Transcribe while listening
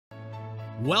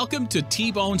Welcome to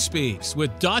T-Bone Speaks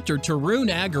with Dr. Tarun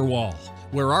Agarwal,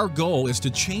 where our goal is to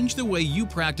change the way you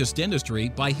practice dentistry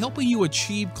by helping you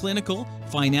achieve clinical,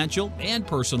 financial, and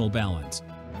personal balance.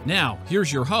 Now,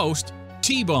 here's your host,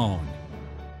 T-Bone.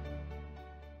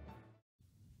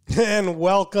 And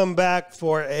welcome back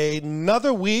for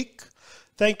another week.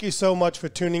 Thank you so much for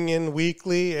tuning in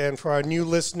weekly. And for our new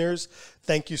listeners,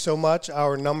 thank you so much.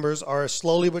 Our numbers are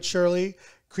slowly but surely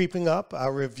creeping up.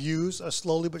 Our reviews are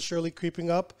slowly but surely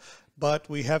creeping up. But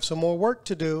we have some more work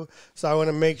to do. So I want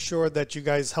to make sure that you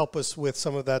guys help us with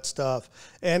some of that stuff.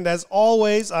 And as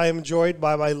always, I am joined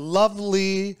by my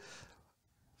lovely,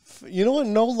 you know what,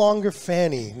 no longer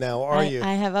Fanny now, are you?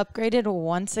 I have upgraded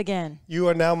once again. You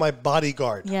are now my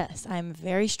bodyguard. Yes, I'm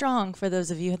very strong for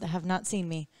those of you that have not seen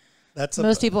me. That's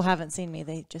Most people haven't seen me.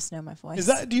 They just know my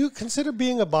voice. Do you consider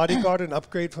being a bodyguard an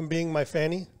upgrade from being my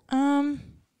Fanny?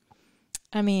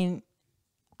 I mean,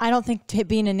 I don't think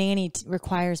being a nanny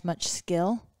requires much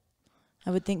skill.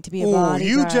 I would think to be a bodyguard.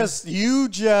 You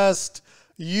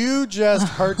just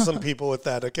hurt some people with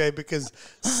that, okay? Because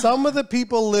some of the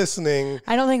people listening...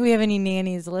 I don't think we have any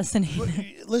nannies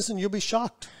listening. Listen, you'll be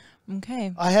shocked.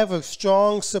 Okay. I have a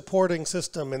strong supporting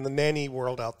system in the nanny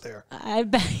world out there. I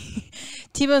bet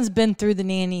T-Bone's been through the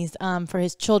nannies for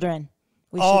his children.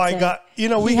 We got to do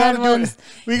it.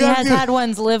 He has had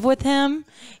ones live with him.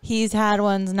 He's had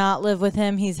ones not live with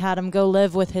him. He's had them go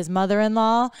live with his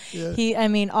mother-in-law.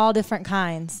 Yeah. All different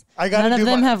kinds. None of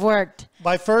them have worked.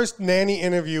 My first nanny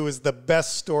interview is the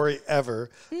best story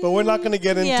ever, but we're not going to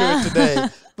get into it today.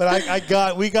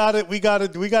 But we got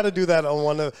to do that on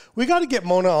one of. We got to get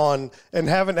Mona on and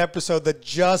have an episode that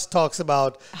just talks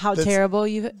about how terrible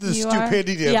the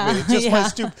stupidity of me.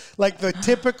 Just my the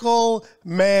typical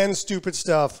man stupid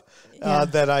stuff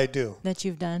that I do. That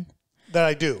you've done. That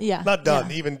I do. Yeah. Not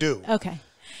done, even do. Okay.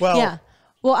 Well. Yeah.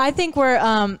 Well, I think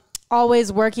we're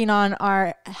always working on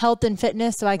our health and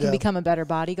fitness so I can become a better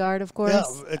bodyguard, of course.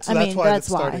 Yeah, that's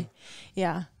why.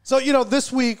 Yeah. So,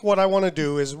 this week what I want to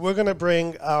do is we're going to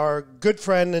bring our good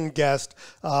friend and guest,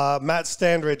 Matt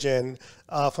Standridge, in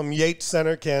from Yates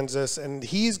Center, Kansas, and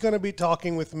he's going to be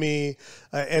talking with me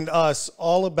and us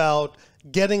all about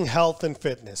getting health and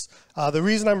fitness. The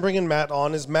reason I'm bringing Matt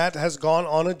on is Matt has gone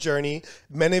on a journey.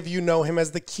 Many of you know him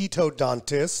as the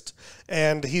Ketodontist,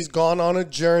 and he's gone on a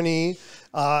journey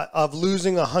of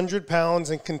losing 100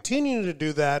 pounds and continuing to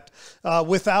do that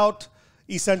without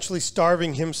essentially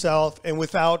starving himself and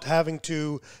without having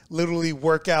to literally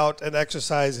work out and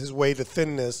exercise his way to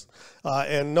thinness.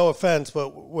 And no offense, but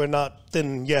we're not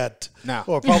thin yet. No.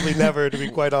 Or probably never, to be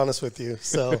quite honest with you.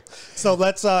 So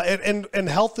let's, and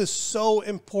health is so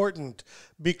important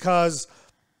because,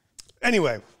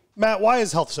 anyway, Matt, why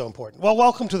is health so important? Well,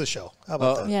 welcome to the show. How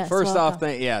about that? Yes, First off,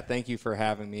 thank you for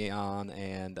having me on.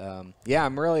 And,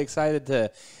 I'm really excited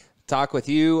to talk with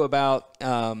you about,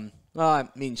 I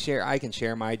can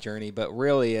share my journey, but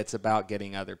really it's about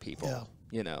getting other people,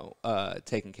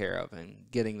 taken care of and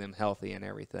getting them healthy and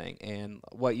everything. And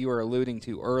what you were alluding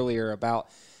to earlier about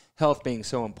health being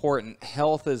so important,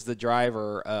 health is the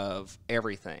driver of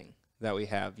everything that we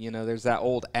have. There's that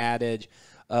old adage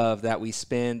of that we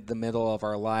spend the middle of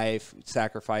our life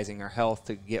sacrificing our health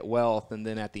to get wealth, and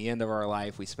then at the end of our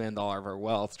life we spend all of our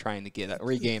wealth trying to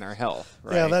regain our health.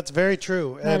 Right? Yeah, that's very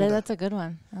true. That's a good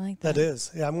one. I like that. That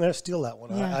is. Yeah, I'm going to steal that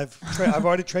one. Yeah. I've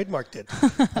already trademarked it.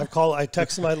 I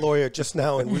texted my lawyer just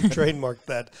now, and we've trademarked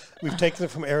that. We've taken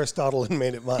it from Aristotle and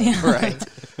made it mine. Yeah. Right.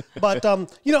 But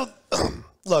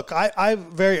look,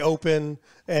 I'm very open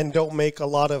and don't make a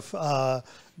lot of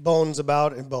bones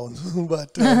about it,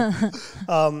 but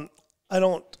I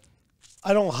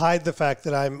don't hide the fact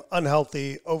that I'm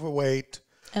unhealthy, overweight,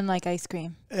 and like ice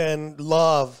cream, and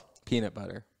love peanut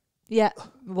butter. Yeah.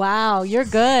 Wow, you're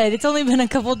good. It's only been a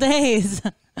couple days.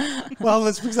 Well,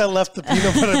 that's because I left the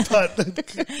peanut butter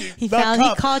he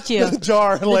caught you. The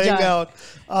jar laying out.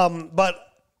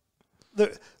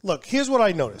 Look, here's what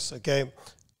I notice. Okay.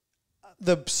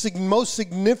 The most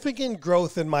significant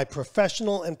growth in my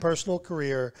professional and personal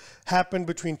career happened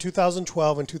between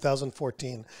 2012 and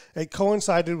 2014. It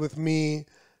coincided with me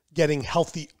getting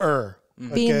healthier.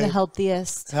 Okay? Being the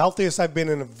healthiest. Healthiest I've been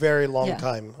in a very long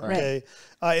time. Okay.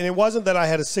 Right. And it wasn't that I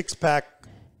had a six-pack.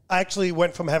 I actually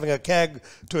went from having a keg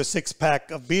to a six-pack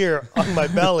of beer on my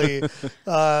belly.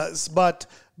 But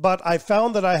I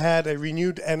found that I had a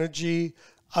renewed energy.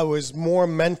 I was more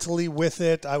mentally with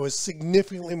it. I was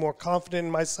significantly more confident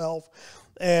in myself.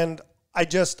 And I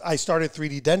started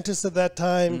 3D Dentist at that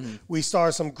time. Mm-hmm. We saw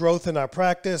some growth in our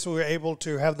practice. We were able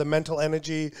to have the mental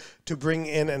energy to bring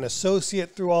in an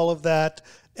associate through all of that.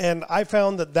 And I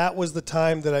found that was the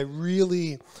time that I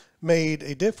really made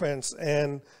a difference.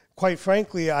 And quite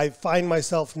frankly, I find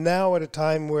myself now at a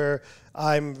time where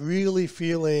I'm really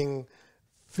feeling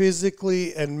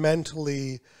physically and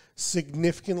mentally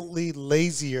significantly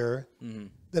lazier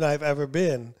than I've ever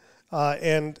been.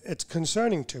 And it's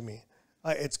concerning to me.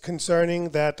 It's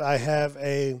concerning that I have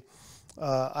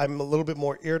I'm a little bit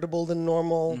more irritable than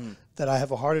normal, that I have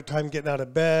a harder time getting out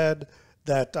of bed,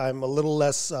 that I'm a little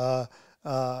less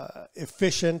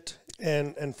efficient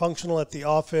and functional at the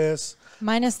office.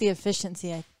 Minus the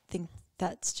efficiency, I think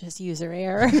that's just user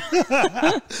error.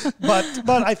 but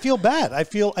I feel bad. I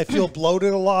feel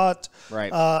bloated a lot. Right.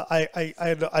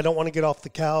 I don't want to get off the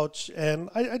couch, and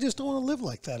I just don't want to live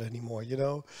like that anymore.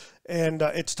 And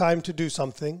it's time to do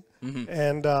something.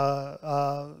 And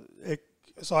so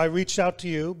I reached out to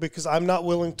you because I'm not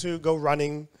willing to go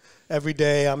running every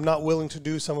day. I'm not willing to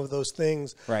do some of those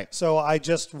things. Right. So I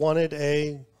just wanted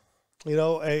I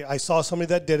saw somebody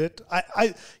that did it.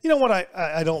 You know what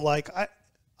I don't like?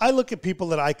 I look at people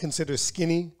that I consider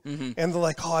skinny, and they're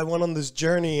like, oh, I went on this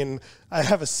journey and I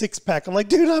have a six-pack. I'm like,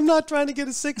 dude, I'm not trying to get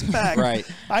a six-pack. Right.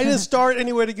 I didn't start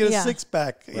anywhere to get a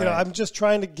six-pack. Right. I'm just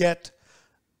trying to get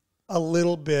a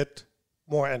little bit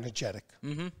more energetic.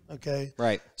 Okay.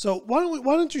 Right. So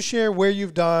why don't you share where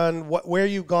you've done, where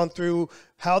you've gone through,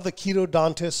 how the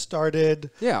Ketodontist started,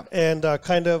 and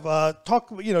kind of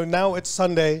talk. Now it's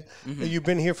Sunday. You've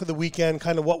been here for the weekend.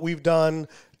 Kind of what we've done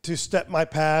to step my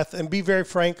path, and be very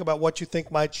frank about what you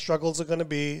think my struggles are going to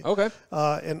be. Okay.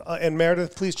 And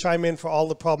Meredith, please chime in for all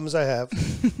the problems I have.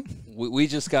 We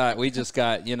just got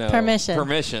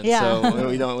permission. Yeah. So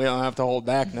we don't have to hold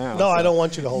back now. No, I don't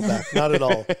want you to hold back. Not at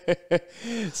all.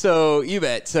 So you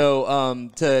bet. So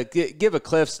to give a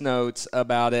Cliff's Notes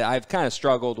about it, I've kind of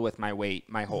struggled with my weight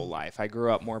my whole life. I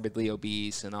grew up morbidly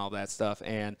obese and all that stuff.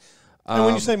 And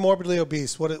when you say morbidly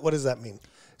obese, what does that mean?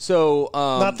 So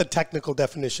not the technical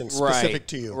definition specific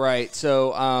to you. Right.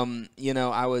 So,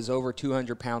 I was over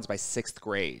 200 pounds by 6th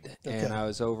grade, and I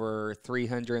was over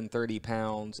 330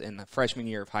 pounds in the freshman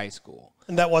year of high school.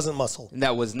 And that wasn't muscle. And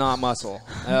that was not muscle.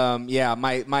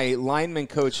 My lineman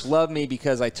coach loved me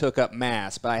because I took up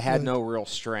mass, but I had no real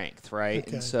strength,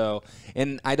 right? Okay.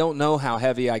 And I don't know how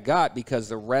heavy I got because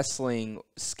the wrestling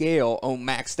scale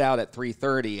maxed out at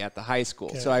 330 at the high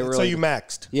school. Okay. So you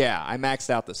maxed. Yeah, I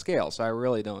maxed out the scale, so I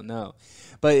really don't know.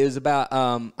 But it was about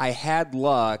I had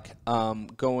luck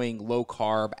going low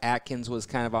carb. Atkins was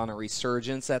kind of on a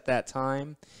resurgence at that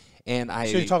time. So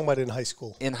you're talking about in high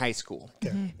school? In high school.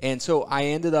 Okay. And so I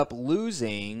ended up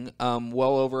losing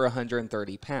well over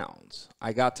 130 pounds.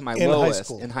 I got to my lowest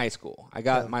in high school. I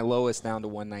got my lowest down to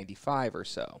 195 or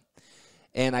so.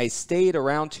 And I stayed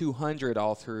around 200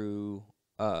 all through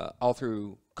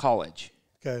college.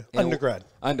 Okay. Undergrad.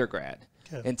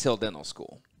 Okay. Until dental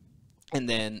school. And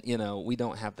then, we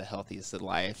don't have the healthiest of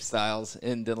lifestyles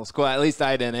in dental school. At least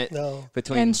I didn't. No.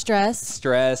 And stress.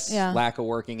 Lack of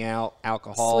working out,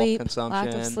 alcohol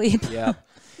consumption. Lack of sleep. Yeah.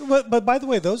 But by the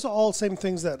way, those are all same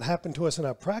things that happen to us in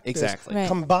our practice. Exactly. Right.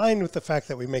 Combined with the fact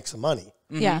that we make some money.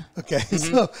 Yeah. Okay.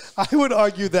 So I would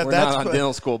argue that We're that's not on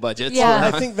dental school budgets. Yeah.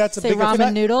 I think that's a bigger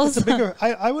ramen noodles. It's a bigger.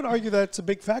 I would argue that it's a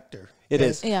big factor. It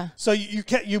is. Yeah. So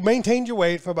you maintained your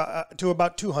weight for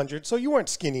about 200. So you weren't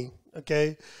skinny.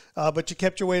 Okay, but you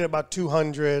kept your weight at about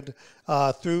 200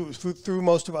 through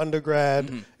most of undergrad,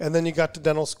 and then you got to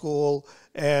dental school,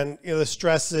 and the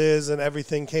stresses and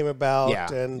everything came about.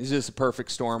 Yeah, and it was just a perfect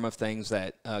storm of things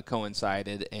that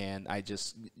coincided, and I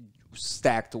just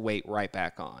stacked the weight right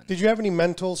back on. Did you have any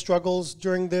mental struggles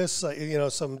during this?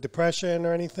 Some depression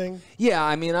or anything? Yeah,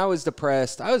 I mean, I was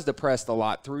depressed. I was depressed a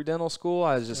lot through dental school.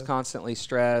 I was just constantly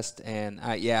stressed, and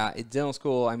dental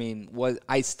school. I mean,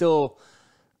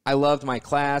 I loved my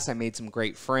class. I made some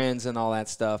great friends and all that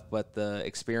stuff, but the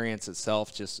experience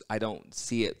itself, I don't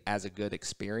see it as a good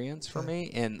experience for me.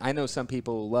 And I know some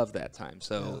people who love that time.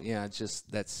 So,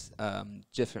 that's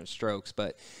different strokes.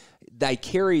 But I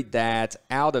carried that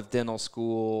out of dental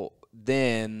school.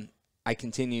 Then I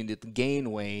continued to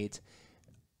gain weight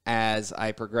as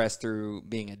I progressed through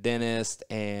being a dentist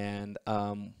and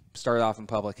started off in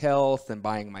public health and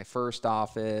buying my first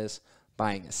office,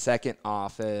 buying a second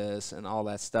office and all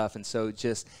that stuff. And so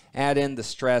just add in the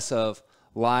stress of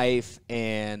life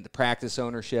and the practice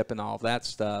ownership and all that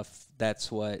stuff.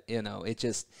 That's what,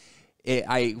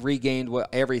 I regained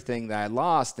everything that I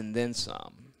lost and then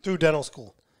some. Through dental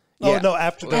school? Yeah. Oh, no,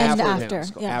 after dental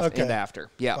school. Yeah. And after.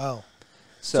 Yeah. Wow.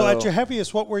 So at your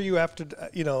heaviest, what were you after,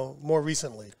 more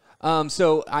recently?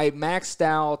 So I maxed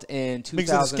out in 2000.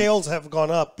 Because the scales have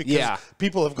gone up because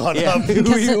people have gone up.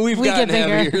 We've gotten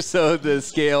heavier, so the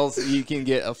scales, you can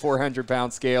get a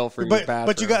 400-pound scale for your bathroom.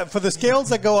 But you got, for the scales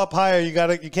that go up higher, you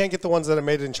can't get the ones that are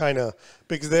made in China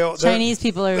because Chinese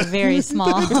people are very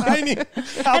small. Tiny. And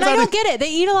I don't get it.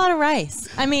 They eat a lot of rice.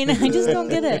 I mean, I just don't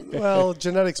get it. Well,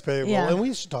 genetics play a role, and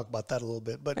we should talk about that a little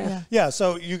bit. But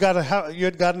so you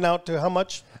had gotten out to how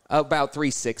much? About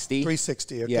 360.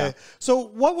 360, okay. Yeah. So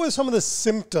what were some of the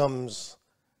symptoms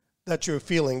that you're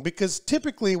feeling? Because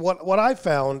typically what I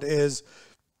found is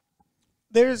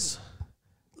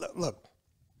look,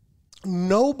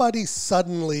 nobody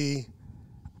suddenly,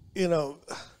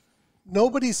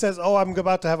 nobody says, oh, I'm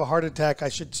about to have a heart attack, I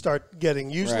should start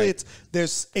getting. Usually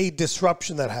there's a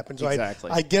disruption that happens, right?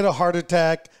 Exactly. I get a heart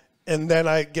attack, and then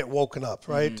I get woken up,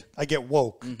 right? I get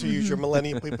woke, to use your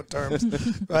millennial people terms,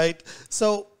 right?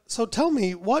 So tell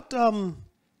me, what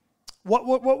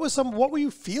were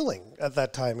you feeling at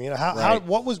that time?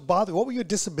 What was bothering? What were your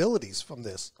disabilities from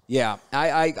this? Yeah,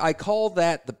 I call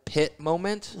that the pit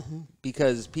moment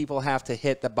because people have to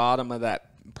hit the bottom of that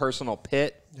personal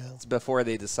pit before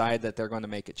they decide that they're going to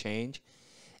make a change.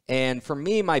 And for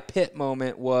me, my pit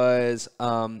moment was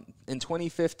in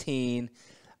 2015.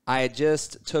 I had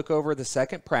just took over the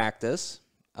second practice,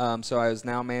 so I was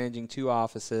now managing 2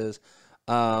 offices.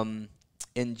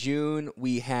 In June,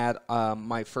 we had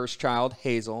my first child,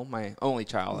 Hazel, my only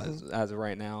child as of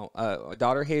right now.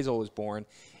 Daughter Hazel was born,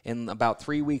 and about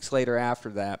 3 weeks later after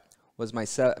that was my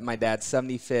dad's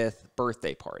 75th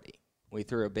birthday party. We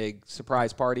threw a big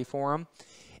surprise party for him,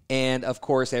 and of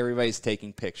course, everybody's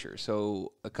taking pictures.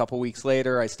 So a couple weeks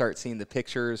later, I start seeing the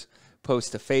pictures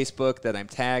post to Facebook that I'm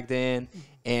tagged in,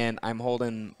 and I'm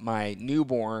holding my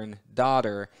newborn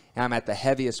daughter, and I'm at the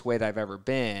heaviest weight I've ever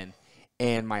been.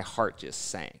 And my heart just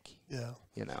sank. Yeah.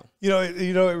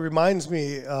 It reminds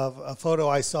me of a photo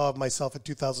I saw of myself in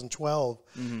 2012.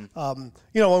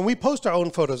 When we post our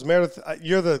own photos, Meredith,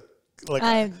 you're the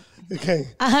okay.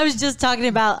 I was just talking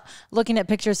about looking at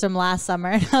pictures from last summer,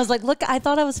 and I was like, look, I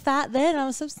thought I was fat then. I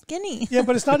was so skinny. Yeah,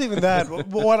 but it's not even that.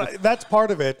 That's part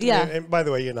of it. Yeah. And by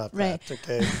the way, you're not fat. Right.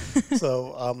 Okay.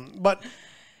 So, but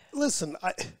listen,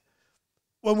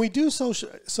 when we do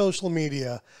social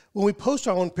media, when we post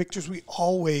our own pictures, we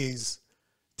always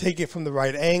take it from the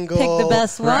right angle. Pick the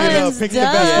best ones. Pick the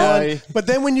best one. But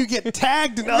then when you get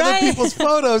tagged in other people's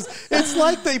photos, it's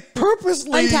like they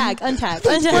purposely untag.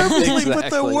 put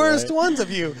the worst ones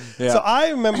of you. Yeah. So I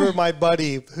remember my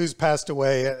buddy who's passed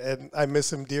away, and I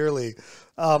miss him dearly.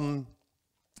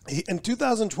 In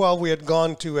 2012, we had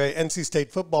gone to a NC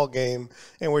State football game,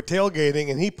 and we're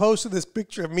tailgating, and he posted this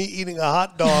picture of me eating a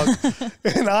hot dog,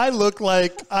 and I looked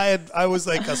like I was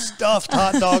like a stuffed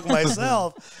hot dog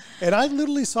myself. And I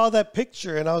literally saw that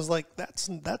picture, and I was like,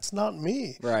 that's not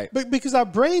me. Right. But because our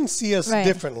brains see us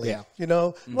differently,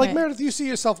 Like Meredith, you see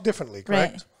yourself differently,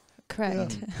 correct? Right.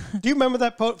 Correct. Yeah. Do you remember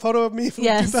that photo of me from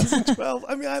 2012?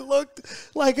 I mean, I looked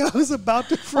like I was about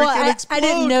to freaking explode. I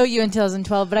didn't know you in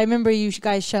 2012, but I remember you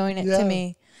guys showing it to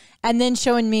me, and then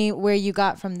showing me where you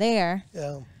got from there.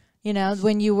 Yeah.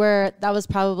 When you were, that was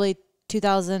probably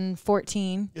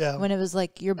 2014. Yeah. When it was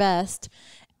like your best,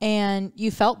 and you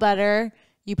felt better.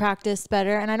 You practiced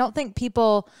better. And I don't think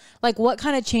people, what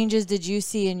kind of changes did you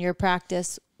see in your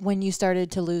practice when you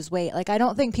started to lose weight? I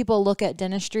don't think people look at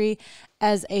dentistry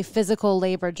as a physical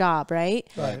labor job, right?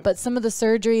 But some of the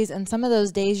surgeries and some of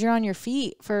those days you're on your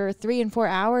feet for 3 and 4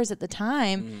 hours at the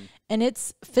time, and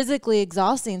it's physically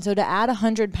exhausting. So to add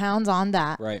 100 pounds on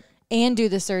that and do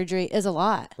the surgery is a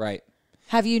lot. Right.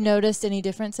 Have you noticed any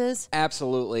differences?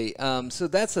 Absolutely. So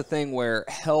that's the thing where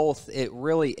health, it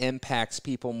really impacts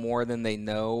people more than they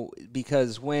know,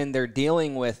 because when they're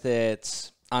dealing with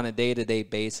it on a day-to-day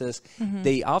basis,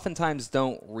 they oftentimes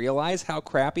don't realize how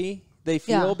crappy they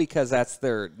feel because that's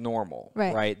their normal,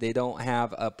 right? They don't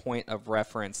have a point of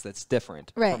reference that's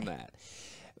different from that.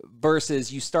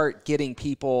 Versus you start getting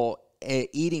people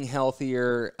eating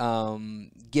healthier,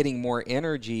 getting more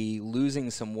energy,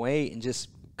 losing some weight, and just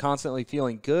constantly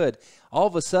feeling good. All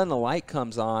of a sudden, a light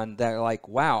comes on that are like,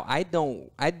 wow, I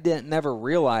didn't never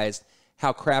realized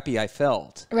how crappy I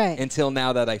felt until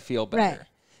now that I feel better.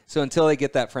 So until they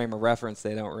get that frame of reference,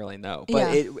 they don't really know.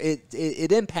 But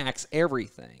it impacts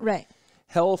everything. Right.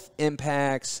 Health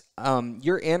impacts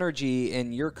your energy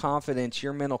and your confidence,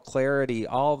 your mental clarity,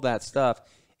 all of that stuff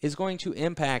is going to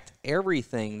impact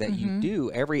everything that you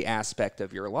do, every aspect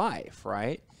of your life,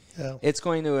 right? Yeah. It's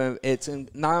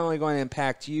not only going to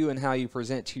impact you and how you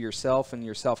present to yourself and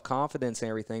your self-confidence and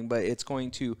everything, but it's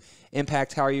going to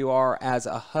impact how you are as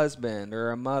a husband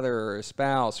or a mother or a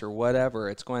spouse or whatever.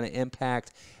 It's going to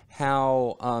impact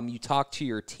how you talk to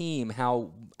your team,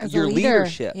 how As your a leader,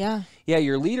 leadership,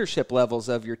 your leadership levels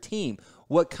of your team.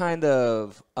 What kind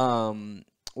of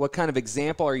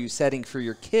example are you setting for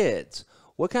your kids?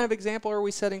 What kind of example are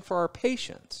we setting for our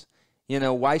patients? You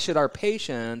know, why should our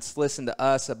patients listen to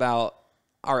us about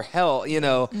our health, you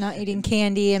know? Not eating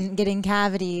candy and getting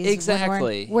cavities.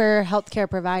 Exactly. We're healthcare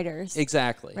providers.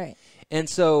 Exactly. Right. And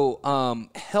so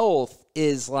health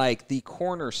is like the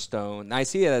cornerstone. I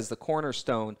see it as the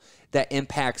cornerstone that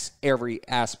impacts every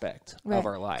aspect of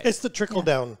our life. It's the trickle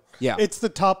down. Yeah. It's the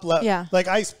top level. Yeah. Like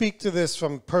I speak to this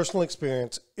from personal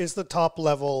experience. It's the top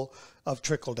level of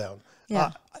trickle down.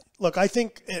 Yeah. Look, I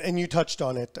think, and you touched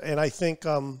on it, and I think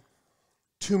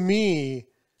to me,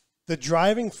 the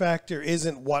driving factor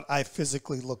isn't what I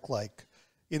physically look like.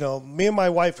 You know, me and my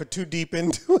wife are too deep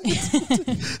into it.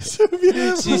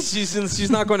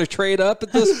 She's not going to trade up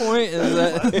at this point.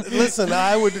 Listen,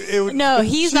 it would. No,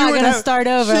 he's not going to start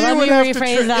over. Let me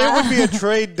rephrase that. It would be a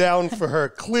trade down for her,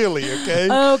 clearly. Okay.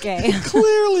 Okay.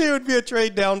 Clearly, it would be a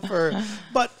trade down for her.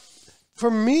 But for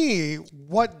me,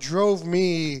 what drove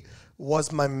me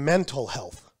was my mental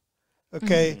health.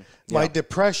 Okay, my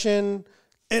depression,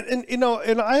 and you know,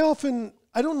 and I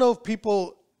don't know if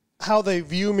people how they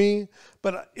view me,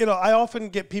 but you know, I often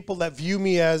get people that view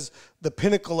me as the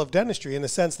pinnacle of dentistry in the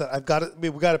sense that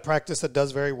we've got a practice that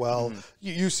does very well.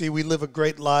 You see, we live a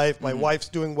great life. My wife's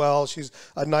doing well. She's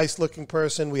a nice looking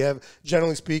person. We have,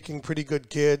 generally speaking, pretty good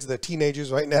kids. They're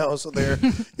teenagers right now, so they're,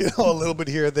 you know, a little bit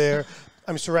here or there.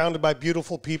 I'm surrounded by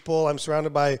beautiful people. I'm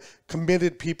surrounded by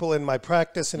committed people in my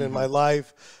practice and in my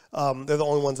life. They're the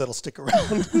only ones that'll stick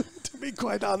around, to be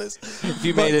quite honest. If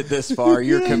you made it this far,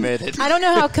 you're committed. I don't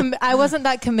know how I wasn't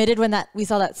that committed when we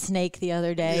saw that snake the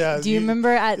other day. Yeah, do you remember?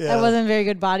 I wasn't a very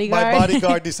good bodyguard. My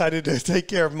bodyguard decided to take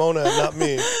care of Mona and not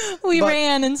me. We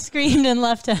ran and screamed and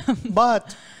left him.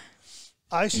 But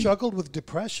I struggled with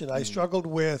depression. I struggled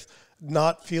with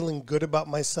not feeling good about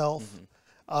myself.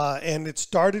 And it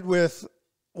started with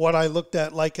what I looked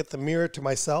at the mirror to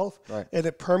myself, and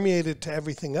it permeated to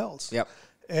everything else. Yep.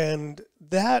 And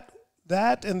that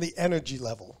and the energy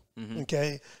level,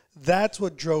 okay, that's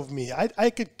what drove me. I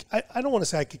don't want to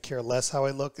say I could care less how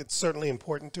I look. It's certainly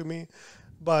important to me,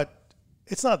 but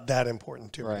it's not that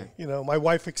important to me. You know, my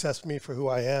wife accepts me for who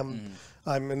I am.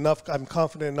 I'm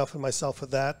confident enough in myself for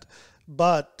that.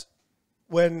 But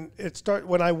when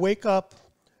I wake up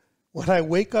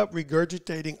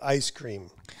regurgitating ice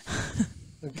cream,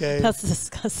 okay, that's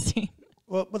disgusting.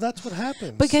 Well, but that's what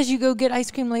happens. Because you go get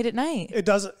ice cream late at night. It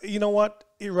doesn't, you know what?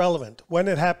 Irrelevant. When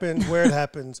it happens, where it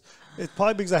happens. It's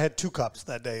probably because I had 2 cups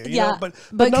that day. You know? But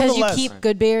because you keep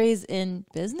good berries in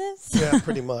business? Yeah,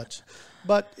 pretty much.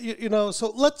 But, you know,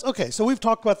 so so we've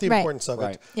talked about the importance of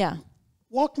it. Yeah.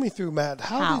 Walk me through, Matt.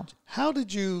 How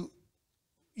did you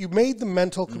made the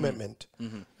mental commitment,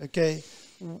 okay?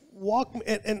 Walk me,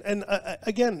 and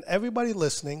again, everybody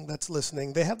that's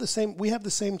listening, we have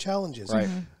the same challenges. Right.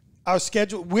 Our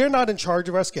schedule, we're not in charge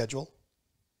of our schedule.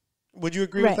 Would you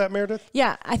agree with that, Meredith?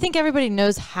 Yeah, I think everybody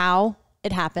knows how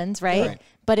it happens, right?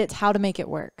 But it's how to make it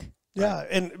work. Yeah,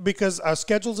 and because our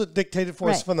schedules are dictated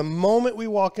for us from the moment we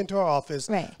walk into our office.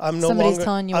 I'm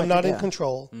not in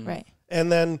control. Right.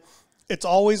 And then it's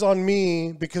always on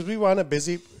me because we run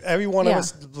every one of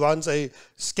us runs a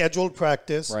scheduled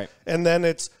practice. Right. And then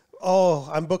it's,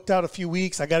 I'm booked out a few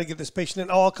weeks. I got to get this patient in.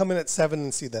 I'll come in at 7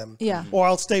 and see them. Yeah. Or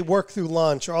I'll work through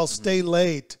lunch, or I'll stay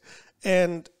late.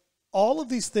 And all of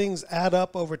these things add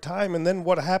up over time. And then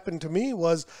what happened to me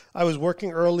was I was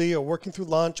working early or working through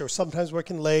lunch or sometimes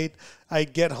working late.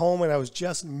 I'd get home and I was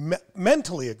just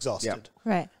mentally exhausted.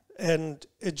 Right. And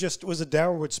it just was a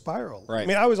downward spiral. Right. I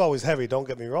mean, I was always heavy, don't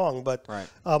get me wrong. But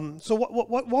so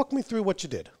walk me through what you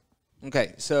did.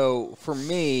 Okay, so for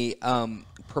me,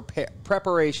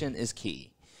 preparation is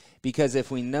key, because if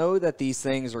we know that these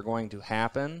things are going to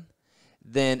happen,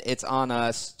 then it's on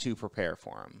us to prepare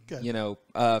for them. Good. You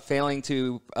know, failing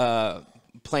to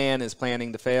plan is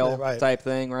planning to fail type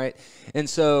thing, right? And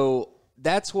so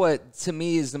that's what, to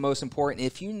me, is the most important.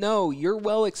 If you know you're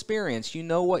well experienced, you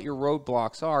know what your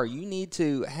roadblocks are, you need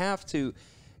to have to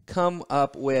come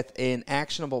up with an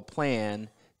actionable plan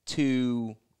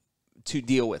to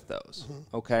deal with those,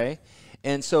 okay?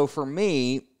 And so for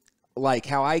me, like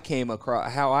how I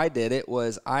did it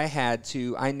was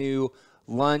I knew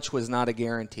lunch was not a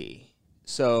guarantee.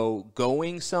 So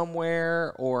going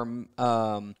somewhere or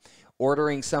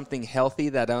ordering something healthy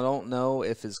that I don't know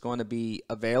if it's going to be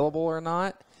available or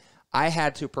not, I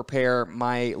had to prepare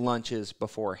my lunches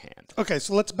beforehand. Okay,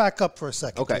 so let's back up for a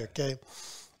second here, okay?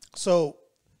 So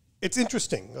it's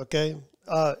interesting, okay?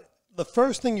 The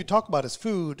first thing you talk about is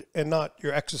food and not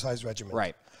your exercise regimen.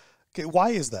 Right. Okay, why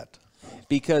is that?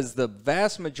 Because the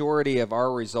vast majority of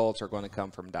our results are going to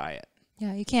come from diet.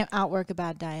 Yeah, you can't outwork a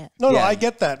bad diet. No, I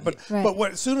get that. But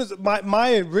as soon as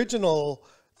my original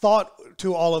thought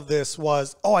to all of this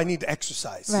was, I need to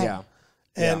exercise. Right. Yeah.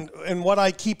 And what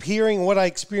I keep hearing, what I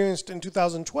experienced in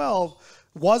 2012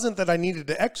 wasn't that I needed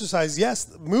to exercise.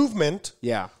 Yes, movement.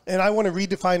 Yeah. And I want to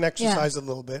redefine exercise a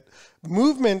little bit.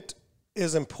 Movement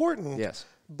is important. Yes.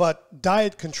 But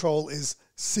diet control is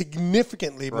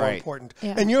significantly more important.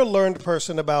 Yeah. And you're a learned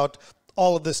person about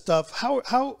all of this stuff.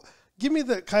 How give me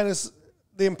the kind of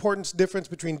the importance difference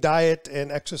between diet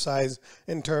and exercise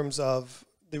in terms of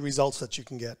the results that you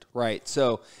can get. Right.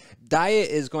 So diet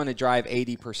is going to drive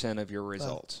 80% of your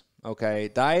results. Okay.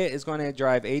 Diet is going to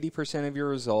drive 80% of your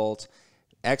results.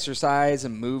 Exercise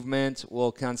and movement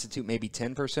will constitute maybe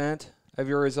 10% of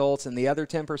your results. And the other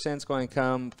 10% is going to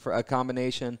come for a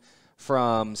combination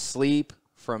from sleep,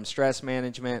 from stress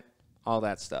management, all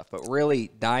that stuff. But really,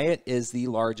 diet is the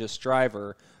largest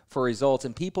driver for results.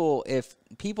 And if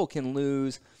people can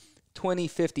lose 20,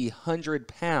 50, 100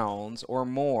 pounds or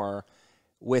more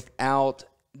without,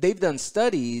 they've done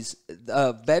studies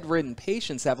of bedridden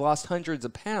patients that have lost hundreds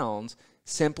of pounds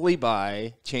simply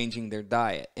by changing their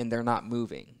diet, and they're not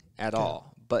moving at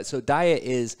all. But so diet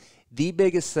is the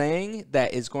biggest thing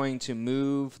that is going to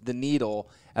move the needle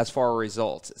as far as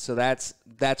results. So that's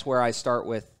where I start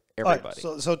with everybody.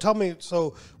 Right, so tell me,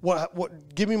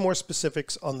 what give me more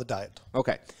specifics on the diet.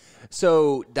 Okay.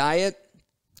 So diet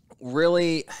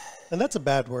really, and that's a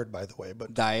bad word, by the way,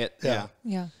 but diet. Yeah.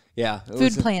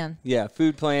 Food plan. Yeah.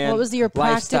 Food plan. What was your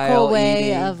practical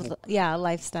way eating, of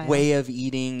lifestyle? Way of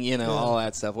eating, all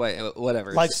that stuff,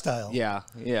 whatever. Lifestyle. Yeah.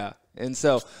 And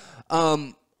so,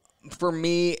 for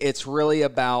me, it's really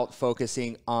about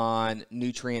focusing on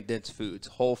nutrient-dense foods,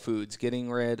 whole foods, getting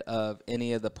rid of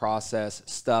any of the processed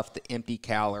stuff, the empty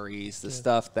calories, the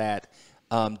stuff that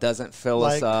doesn't fill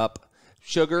us up.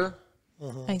 Sugar.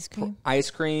 Ice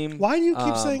cream. Why do you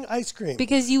keep saying ice cream?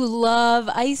 Because you love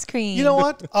ice cream. You know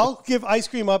what? I'll give ice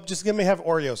cream up. Just let me have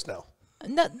Oreos now.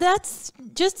 No, that's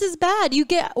just as bad. You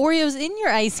get Oreos in your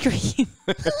ice cream.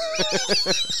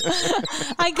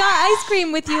 I got ice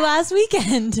cream with you last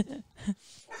weekend.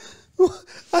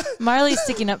 Marley's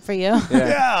sticking up for you.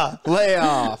 Yeah. Lay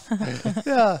off.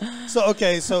 Yeah.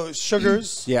 So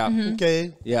sugars. Yeah. Mm-hmm.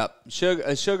 Okay. Yeah.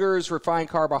 Sugars, refined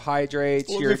carbohydrates.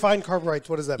 Well, refined carbohydrates,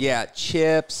 what does that mean? Yeah.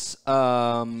 Chips,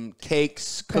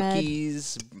 cakes, bread.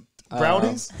 Cookies.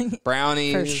 Brownies?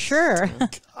 Brownies. For sure.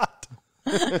 God.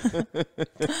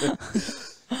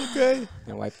 Okay.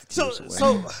 And wipe the tears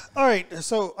away. All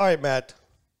right, Matt.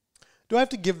 Do I have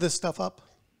to give this stuff up?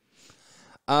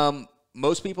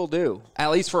 Most people do,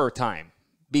 at least for a time,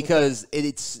 because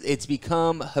it's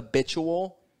become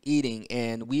habitual eating,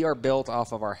 and we are built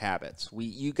off of our habits.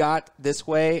 You got this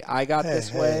way, I got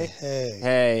this way.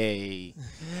 Hey.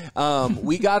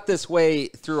 We got this way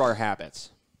through our habits.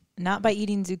 Not by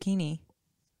eating zucchini.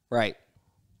 Right.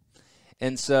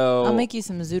 And so I'll make you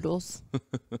some zoodles.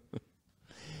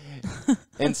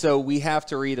 And so we have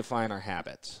to redefine our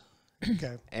habits.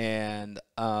 Okay.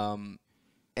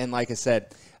 And like I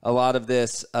said, a lot of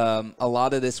this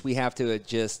we have to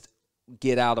just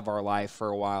get out of our life for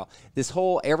a while. This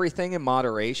whole everything in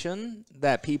moderation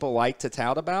that people like to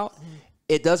tout about,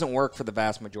 it doesn't work for the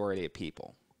vast majority of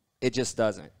people. It just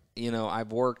doesn't.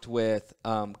 I've worked with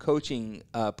coaching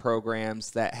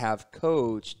programs that have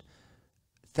coached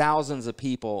thousands of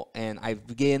people, and I've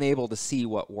been able to see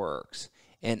what works.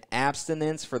 And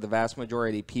abstinence for the vast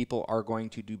majority of people are going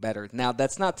to do better. Now,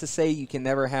 that's not to say you can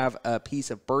never have a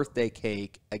piece of birthday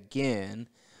cake again,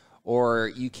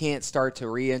 or you can't start to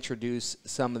reintroduce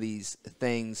some of these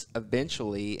things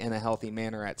eventually in a healthy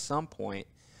manner at some point.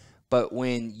 But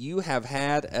when you have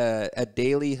had a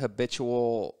daily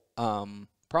habitual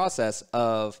process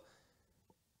of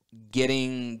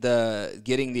getting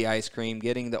the ice cream,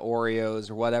 getting the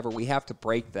Oreos or whatever, we have to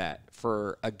break that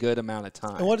for a good amount of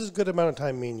time. And what does good amount of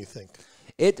time mean, you think?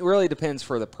 It really depends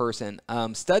for the person.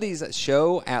 Studies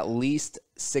show at least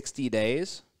 60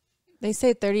 days. They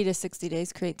say 30 to 60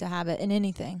 days create a habit in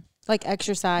anything, like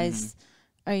exercise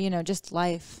or, just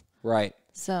life. Right.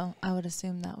 So I would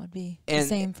assume that would be the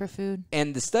same for food.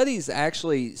 And the studies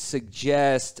actually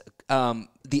suggest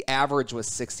the average was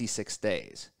 66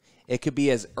 days. It could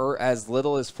be as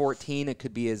little as 14. It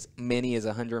could be as many as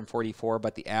 144.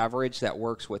 But the average that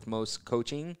works with most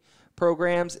coaching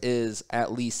programs is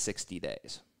at least 60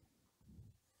 days.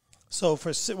 So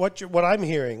for what I'm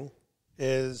hearing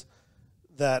is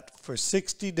that for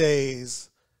 60 days,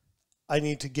 I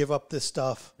need to give up this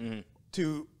stuff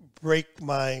to break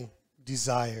my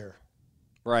desire.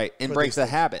 Right, and breaks the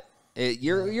habit.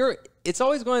 it's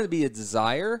always going to be a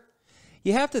desire.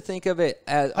 You have to think of it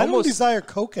as I don't desire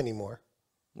Coke anymore.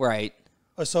 Right.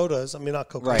 Or sodas. I mean, not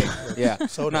Coke. Right. Yeah.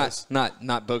 Sodas. Not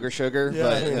booger sugar, Yeah,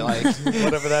 but I mean, like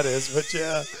whatever that is. But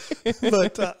yeah.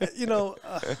 But you know.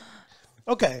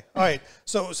 Okay. All right.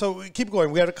 So we keep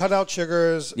going. We had to cut out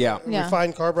sugars. Yeah.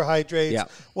 Refined carbohydrates. Yeah.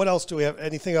 What else do we have?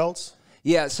 Anything else?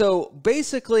 Yeah. So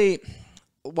basically,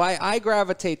 why I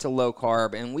gravitate to low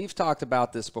carb, and we've talked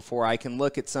about this before, I can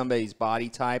look at somebody's body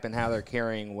type and how they're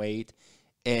carrying weight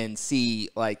and see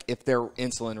like if they're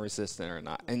insulin resistant or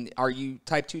not. And are you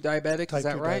type 2 diabetic? Is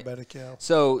that right? Type 2 diabetic, yeah.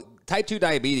 So type 2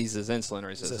 diabetes is insulin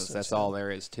resistance. That's all there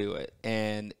is to it.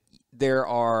 And there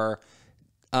are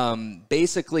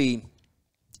basically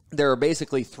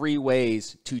 3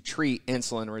 ways to treat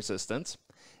insulin resistance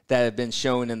that have been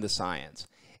shown in the science.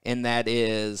 And that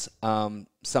is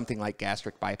something like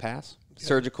gastric bypass,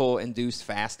 surgical induced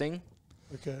fasting.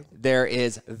 Okay. There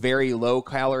is very low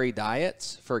calorie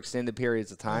diets for extended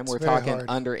periods of time. We're talking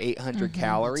under 800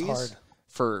 calories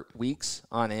for weeks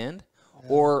on end,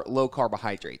 or low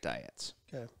carbohydrate diets.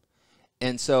 Okay.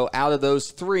 And so out of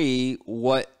those 3,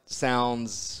 what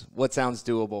sounds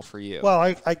doable for you? Well,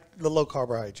 I the low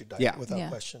carbohydrate diet without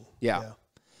question. Yeah.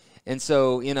 And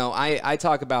so, you know, I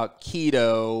talk about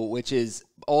keto, which is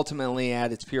ultimately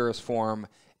at its purest form,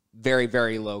 very,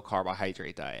 very low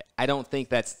carbohydrate diet. I don't think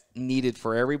that's needed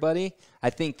for everybody. I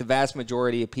think the vast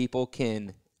majority of people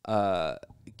can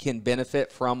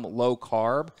benefit from low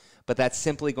carb, but that's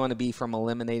simply going to be from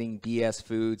eliminating BS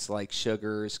foods like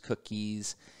sugars,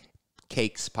 cookies,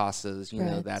 cakes, pastas, you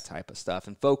know, that type of stuff,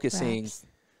 and focusing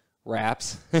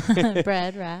wraps.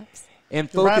 Bread, wraps. And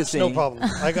focusing, wraps, no problem.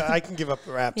 I can give up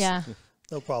the wraps. Yeah.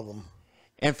 No problem.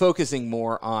 And focusing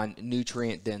more on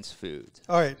nutrient-dense foods.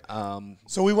 All right.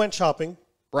 So we went shopping.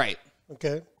 Right.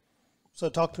 Okay. So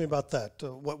talk to me about that.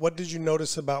 What did you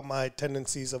notice about my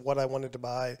tendencies of what I wanted to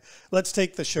buy? Let's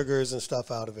take the sugars and stuff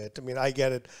out of it. I mean, I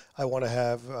get it. I want to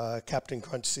have Captain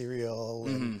Crunch cereal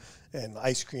and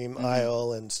ice cream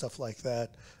aisle and stuff like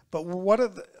that. But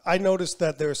I noticed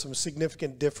that there are some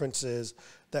significant differences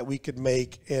that we could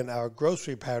make in our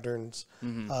grocery patterns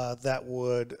that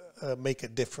would make a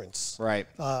difference. Right.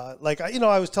 I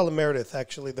was telling Meredith,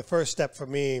 actually, the first step for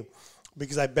me,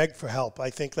 because I begged for help, I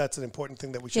think that's an important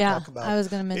thing that we should talk about. I was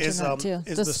going to mention that too.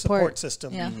 Is the support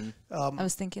system. Yeah. I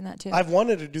was thinking that too. I've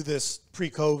wanted to do this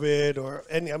pre-COVID,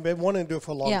 I've been wanting to do it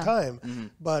for a long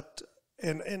time. But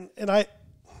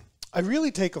I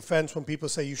really take offense when people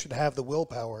say you should have the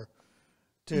willpower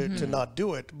to not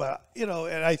do it. But, you know,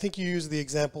 and I think you use the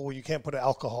example where you can't put an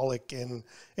alcoholic in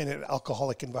an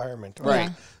alcoholic environment. Right?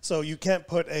 So you can't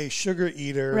put a sugar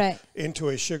eater into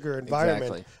a sugar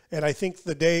environment. Exactly. And I think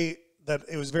the day that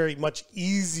it was very much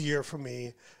easier for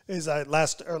me is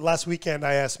last weekend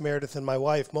I asked Meredith and my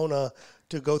wife, Mona,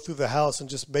 to go through the house and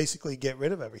just basically get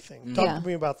rid of everything. Talk to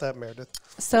me about that, Meredith.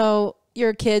 So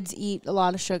your kids eat a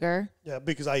lot of sugar. Yeah,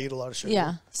 because I eat a lot of sugar.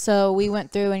 Yeah. So we went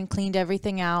through and cleaned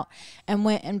everything out and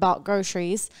went and bought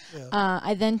groceries. Yeah.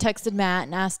 I then texted Matt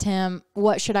and asked him,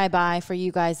 what should I buy for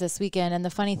you guys this weekend? And the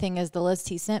funny thing is the list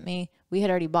he sent me, we had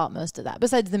already bought most of that,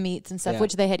 besides the meats and stuff,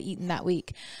 which they had eaten that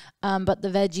week. But the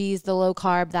veggies, the low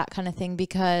carb, that kind of thing,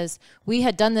 because we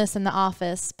had done this in the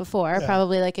office before,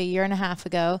 probably like a year and a half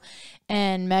ago.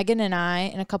 And Megan and I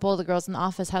and a couple of the girls in the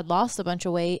office had lost a bunch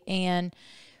of weight, and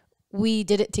we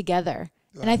did it together.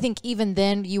 Right. And I think even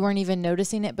then you weren't even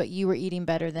noticing it, but you were eating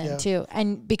better then too.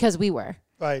 And because we were.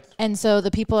 Right. And so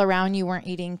the people around you weren't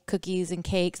eating cookies and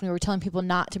cakes. And we were telling people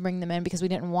not to bring them in because we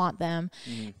didn't want them.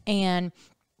 And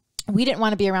we didn't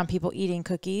want to be around people eating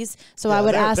cookies. So I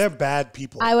would ask. They're bad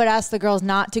people. I would ask the girls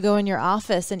not to go in your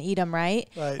office and eat them, right?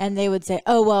 And they would say,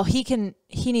 oh, well, he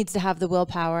needs to have the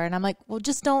willpower. And I'm like, well,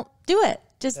 just don't do it.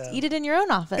 Just eat it in your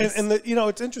own office. And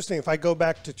it's interesting. If I go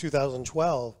back to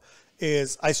 2012,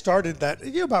 is I started that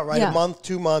about a month,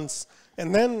 2 months,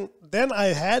 and then I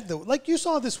had like you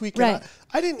saw this weekend.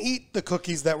 I didn't eat the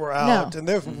cookies that were out, and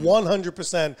they're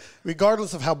 100%,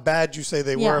 regardless of how bad you say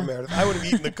they were, Meredith. I would have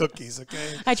eaten the cookies.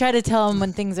 Okay. I try to tell them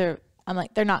when things are. I'm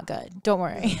like, they're not good. Don't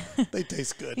worry. They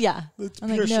taste good. It's pure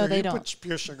like, sugar. No, they you don't. Put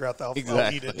pure sugar out there. Exactly.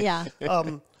 I'll eat it. Yeah.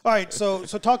 All right, so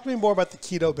talk to me more about the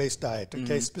keto-based diet,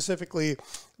 okay? Specifically,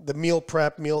 the meal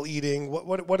prep, meal eating.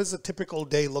 What does a typical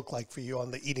day look like for you on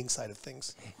the eating side of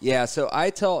things? Yeah, so I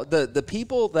tell the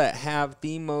people that have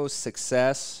the most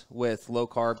success with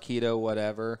low-carb, keto,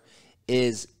 whatever,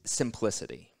 is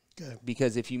simplicity. Okay.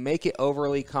 Because if you make it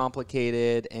overly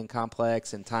complicated and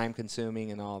complex and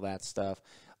time-consuming and all that stuff,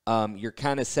 you're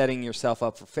kind of setting yourself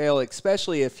up for failure,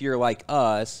 especially if you're like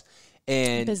us,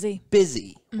 and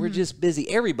busy. We're just busy.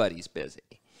 Everybody's busy.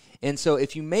 And so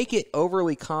if you make it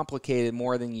overly complicated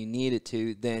more than you need it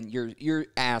to, then you're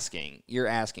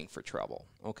asking for trouble,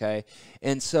 okay?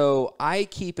 And so I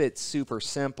keep it super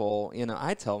simple. You know,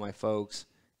 I tell my folks,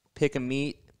 pick a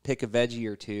meat, pick a veggie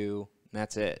or two, and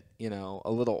that's it. You know,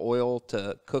 a little oil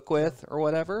to cook with or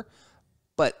whatever.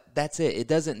 But that's it. It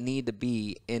doesn't need to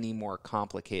be any more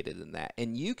complicated than that.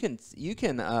 And you can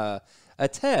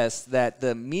attest that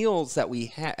the meals that we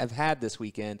have had this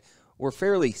weekend were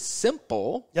fairly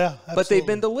simple. Yeah, absolutely. But they've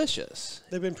been delicious.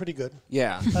 They've been pretty good.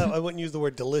 Yeah. I wouldn't use the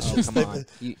word delicious. Oh,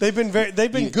 they've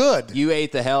been good. You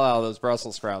ate the hell out of those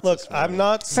Brussels sprouts. Look, I'm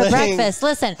not for saying breakfast.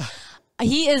 Listen.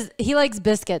 He likes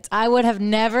biscuits. I would have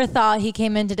never thought he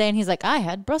came in today and he's like, I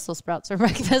had Brussels sprouts for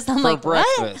breakfast. I'm like,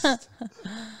 breakfast. What?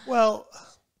 Well,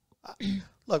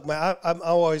 look, man, I'm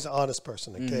always an honest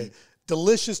person, okay?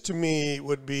 Delicious to me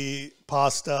would be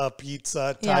pasta,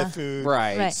 pizza, Thai food,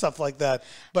 right. stuff like that.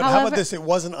 But how about this? It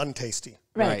wasn't untasty.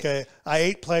 Right. Okay. I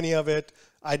ate plenty of it.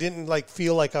 I didn't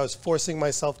feel like I was forcing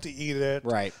myself to eat it.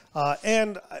 Right.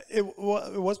 And it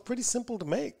was pretty simple to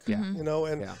make. Yeah. You know,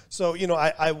 and so, you know,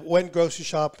 I went grocery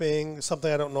shopping,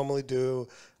 something I don't normally do.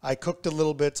 I cooked a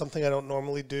little bit, something I don't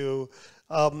normally do.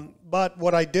 But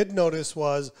what I did notice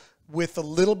was with a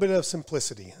little bit of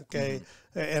simplicity, okay?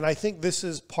 And I think this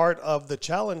is part of the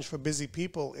challenge for busy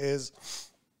people is,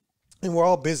 and we're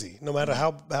all busy, no matter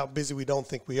how busy we don't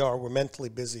think we are, we're mentally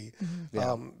busy.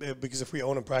 Because if we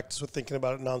own a practice, we're thinking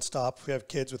about it nonstop. If we have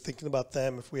kids, we're thinking about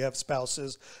them. If we have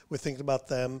spouses, we're thinking about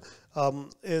them.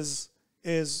 Is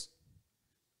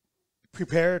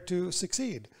prepare to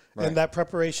succeed. Right. And that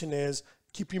preparation is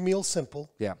keep your meals simple.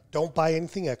 Yeah. Don't buy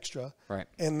anything extra. Right.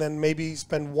 And then maybe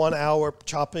spend 1 hour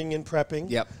chopping and prepping.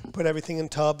 Yep. Put everything in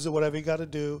tubs or whatever you got to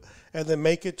do. And then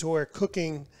make it to where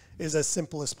cooking is as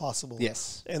simple as possible.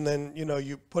 Yes. And then, you know,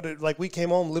 you put it, like we came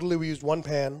home, literally we used one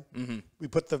pan. We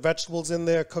put the vegetables in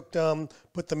there, cooked them,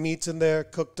 put the meats in there,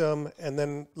 cooked them, and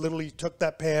then literally took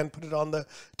that pan, put it on the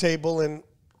table and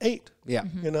ate. Yeah.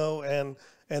 You know, and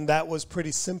that was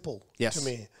pretty simple to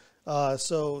me.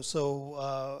 So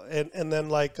for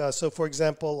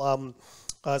example,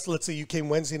 so let's say you came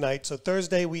Wednesday night. So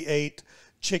Thursday we ate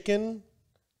chicken,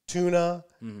 tuna,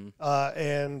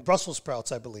 and Brussels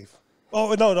sprouts, I believe.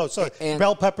 Oh, no, sorry. And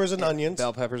bell peppers and onions.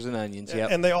 Bell peppers and onions,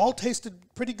 yep. And they all tasted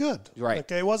pretty good. Right.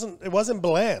 Okay, it wasn't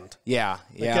bland. Yeah,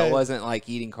 okay. It wasn't like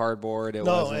eating cardboard. I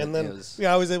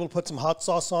was able to put some hot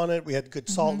sauce on it. We had good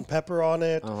salt and pepper on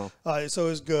it. So it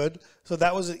was good. So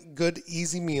that was a good,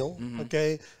 easy meal,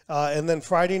 okay? And then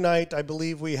Friday night, I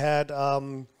believe we had...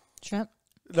 shrimp?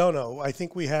 No, I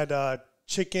think we had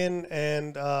chicken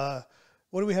and...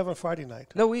 what do we have on Friday night?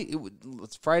 No,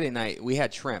 it's Friday night. We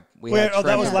had shrimp.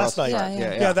 That was last night.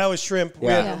 Yeah, that was shrimp.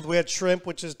 Yeah. We had shrimp,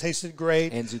 which tasted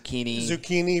great. And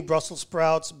zucchini, Brussels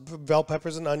sprouts, bell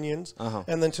peppers, and onions.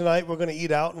 And then tonight we're going to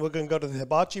eat out, and we're going to go to the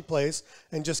hibachi place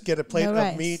and just get a plate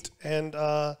of meat and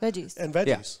veggies.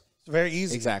 Yeah. It's very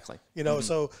easy. Exactly. You know,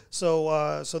 so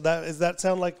does that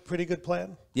sound like a pretty good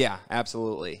plan? Yeah,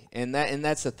 absolutely. And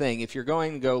that's the thing. If you're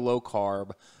going to go low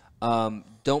carb,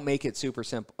 don't make it super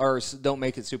simple, or don't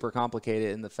make it super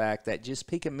complicated in the fact that just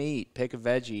pick a meat, pick a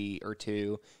veggie or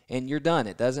two, and you're done.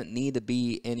 It doesn't need to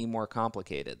be any more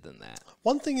complicated than that.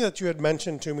 One thing that you had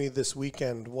mentioned to me this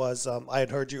weekend was, I had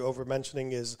heard you over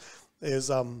mentioning is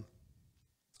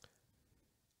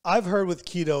I've heard with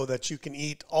keto that you can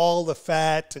eat all the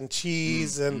fat and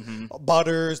cheese and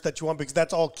butters that you want because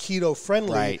that's all keto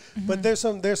friendly. Right. But there's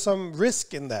some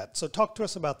risk in that. So talk to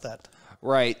us about that.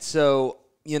 Right. So,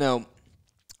 you know,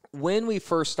 when we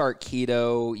first start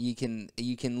keto,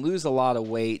 you can lose a lot of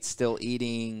weight still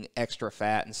eating extra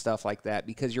fat and stuff like that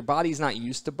because your body's not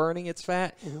used to burning its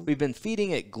fat. We've been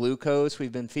feeding it glucose.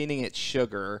 We've been feeding it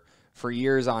sugar for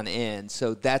years on end.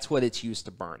 So that's what it's used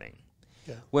to burning.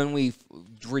 Yeah. When we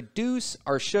reduce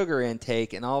our sugar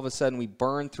intake and all of a sudden we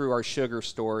burn through our sugar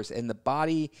stores and the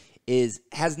body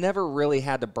has never really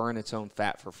had to burn its own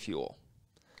fat for fuel.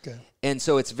 Okay. And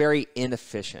so it's very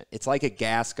inefficient. It's like a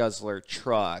gas guzzler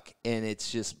truck, and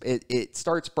it's just it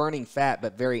starts burning fat,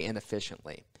 but very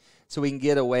inefficiently. So we can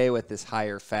get away with this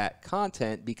higher fat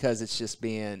content because it's just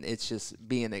being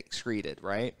excreted,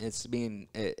 right?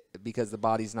 Because the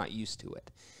body's not used to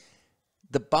it.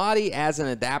 The body, as an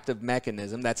adaptive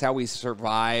mechanism, that's how we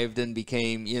survived and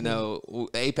became,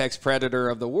 apex predator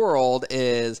of the world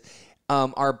is.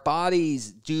 Our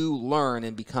bodies do learn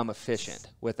and become efficient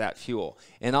with that fuel.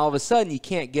 And all of a sudden, you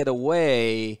can't get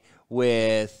away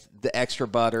with the extra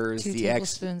butters. 2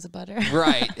 tablespoons of butter.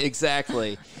 Right,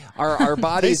 exactly. Our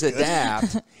bodies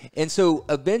adapt. And so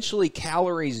eventually,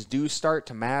 calories do start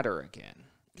to matter again.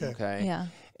 Okay? Yeah.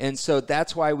 And so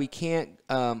that's why we can't,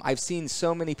 I've seen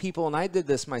so many people, and I did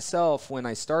this myself when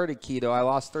I started keto. I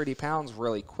lost 30 pounds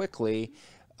really quickly.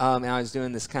 And I was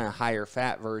doing this kind of higher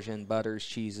fat version, butters,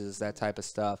 cheeses, that type of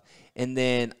stuff. And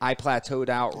then I plateaued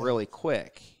out really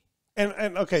quick.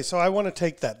 And okay, so I want to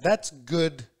take that. That's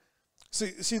good.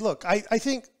 See, look, I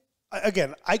think,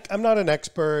 again, I'm not an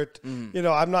expert. You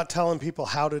know, I'm not telling people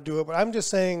how to do it, but I'm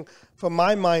just saying from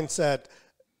my mindset,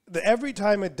 that every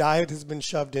time a diet has been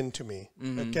shoved into me,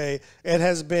 okay, it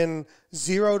has been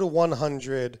 0 to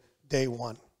 100 day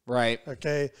one. Right.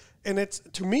 Okay. And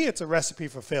to me, it's a recipe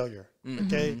for failure.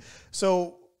 Okay.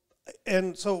 So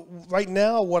right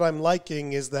now what I'm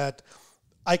liking is that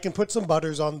I can put some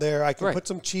butters on there. I can put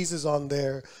some cheeses on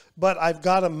there, but I've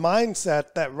got a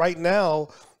mindset that right now,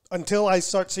 until I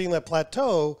start seeing that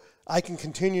plateau, I can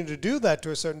continue to do that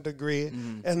to a certain degree,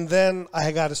 and then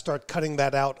I got to start cutting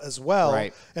that out as well.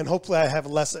 Right. And hopefully I have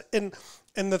less. And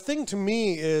the thing to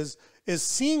me is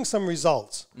seeing some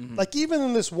results. Like even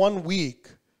in this 1 week,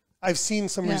 I've seen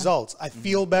some results. I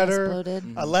feel better,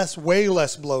 way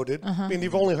less bloated. I mean,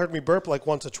 you've only heard me burp like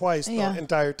once or twice the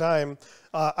entire time.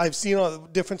 I've seen a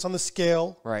difference on the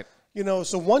scale. Right. You know,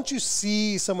 so once you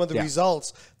see some of the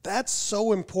results, that's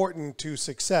so important to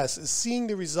success, is seeing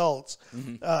the results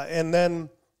and then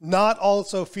not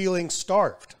also feeling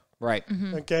starved. Right.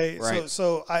 Okay. Right.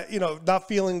 So I, not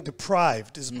feeling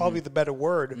deprived is probably the better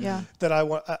word that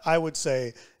I would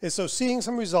say is, so seeing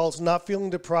some results, not feeling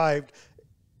deprived,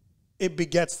 it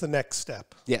begets the next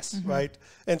step. Yes. Right.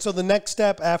 And so the next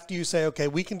step after you say, okay,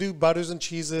 we can do butters and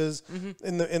cheeses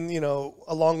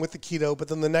along with the keto, but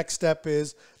then the next step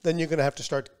is then you're going to have to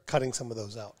start cutting some of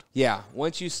those out. Yeah.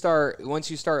 Once you start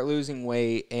losing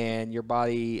weight and your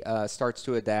body starts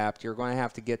to adapt, you're going to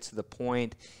have to get to the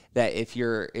point that if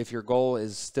your goal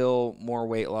is still more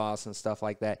weight loss and stuff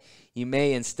like that, you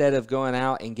may, instead of going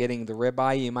out and getting the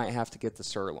ribeye, you might have to get the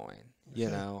sirloin. You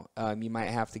know, you might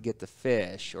have to get the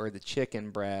fish or the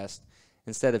chicken breast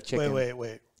instead of chicken.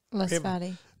 Wait. Less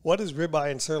fatty. What is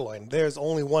ribeye and sirloin? There's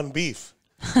only one beef.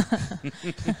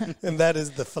 And that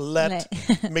is the filet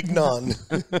mignon.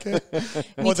 Okay?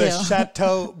 Or the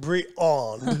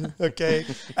Chateaubriand. Okay.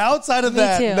 Outside of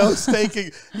that, no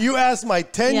steaking. You ask my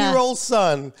 10-year-old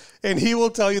son, and he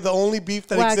will tell you the only beef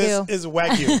that exists is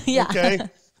Wagyu. Okay.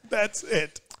 That's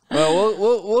it. Well,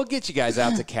 we'll get you guys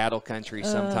out to cattle country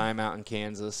sometime out in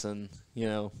Kansas and,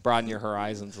 broaden your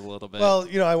horizons a little bit. Well,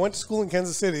 I went to school in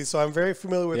Kansas City, so I'm very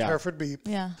familiar with Hereford beef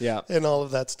and all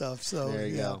of that stuff. So there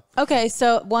you go. Okay,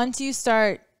 so once you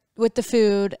start with the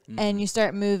food and you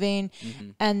start moving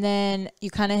and then you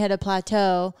kind of hit a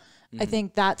plateau, I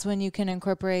think that's when you can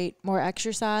incorporate more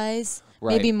exercise,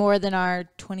 maybe more than our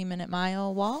 20-minute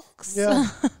mile walks. Yeah.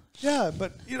 Yeah,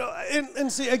 but,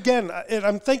 and see, again,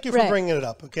 thank you for bringing it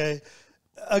up, okay?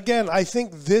 Again, I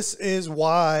think this is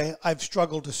why I've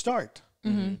struggled to start.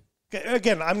 Okay,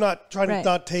 again, I'm not trying to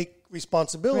not take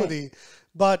responsibility,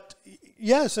 but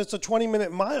yes, it's a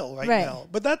 20-minute mile right now.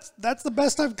 But that's the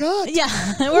best I've got. Yeah,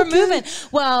 we're moving.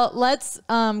 Well, let's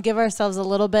give ourselves a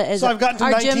little bit. So I've gotten to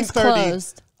 1930.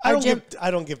 Closed.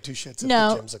 I don't give two shits if the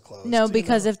gyms are closed. No,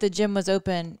 because if the gym was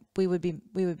open, we would be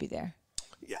there.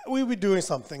 Yeah, we would be doing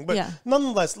something. But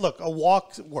nonetheless, look, a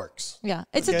walk works. Yeah,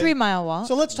 it's a 3-mile walk.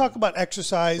 So let's talk about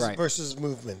exercise versus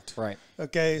movement. Right.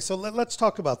 Okay, so let's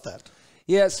talk about that.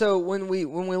 Yeah, so when we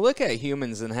look at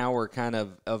humans and how we're kind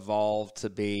of evolved to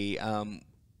be,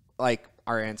 like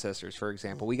our ancestors, for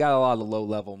example, we got a lot of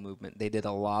low-level movement. They did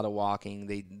a lot of walking.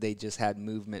 They just had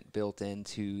movement built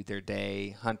into their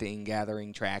day, hunting,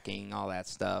 gathering, tracking, all that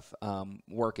stuff,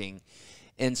 working.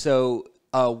 And so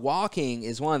walking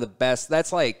is one of the best.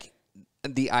 That's like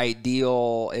the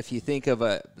ideal, if you think of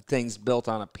things built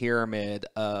on a pyramid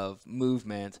of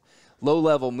movement,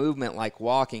 low-level movement like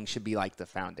walking should be like the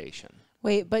foundation.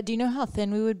 Wait, but do you know how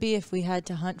thin we would be if we had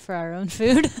to hunt for our own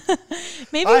food?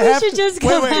 Maybe we should just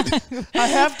go back. I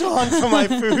have to hunt for my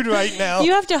food right now.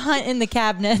 You have to hunt in the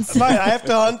cabinets. I have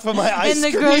to hunt for my ice cream.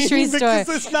 In the grocery store.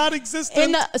 Because it's not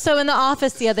existent. So in the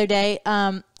office the other day,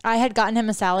 I had gotten him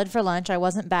a salad for lunch. I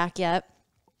wasn't back yet.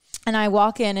 And I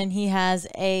walk in and he has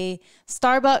a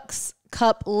Starbucks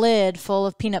cup lid full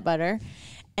of peanut butter.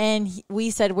 And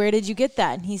we said, "Where did you get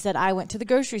that?" And he said, "I went to the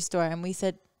grocery store." And we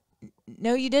said,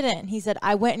 "No, you didn't." And he said,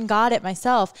 "I went and got it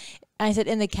myself." And I said,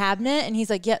 "In the cabinet?" And he's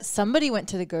like, "Yeah, somebody went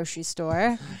to the grocery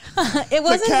store." It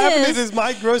wasn't the cabinet his. Is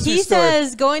my grocery he store. He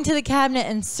says going to the cabinet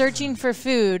and searching for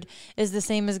food is the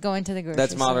same as going to the grocery store.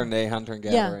 That's modern day hunter and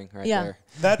gathering right there.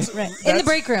 That's right. In the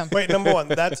break room. Wait, number one,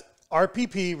 that's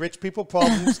RPP, rich people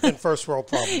problems, and first world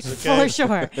problems. Okay? For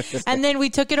sure. And then we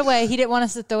took it away. He didn't want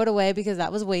us to throw it away because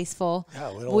that was wasteful.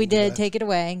 Yeah, we did take it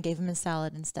away and gave him his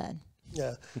salad instead.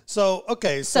 Yeah. So,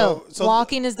 okay. So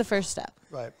walking is the first step.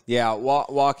 Right. Yeah.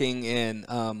 Walking and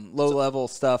low-level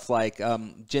stuff like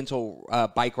gentle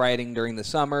bike riding during the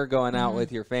summer, going out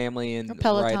with your family and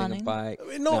riding a bike.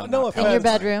 No offense. In your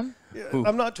bedroom.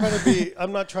 I'm not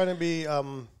trying to be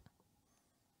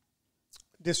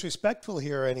disrespectful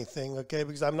here or anything, okay?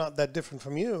 Because I'm not that different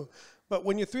from you. But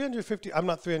when you're 350, I'm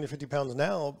not 350 pounds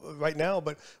right now,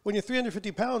 but when you're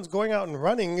 350 pounds, going out and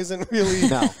running isn't really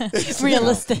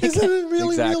realistic. Isn't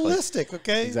really realistic,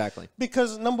 okay? Exactly.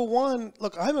 Because number one,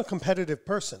 look, I'm a competitive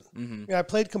person. Yeah, I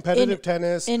played competitive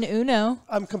tennis. In Uno.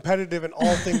 I'm competitive in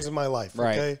all things in my life,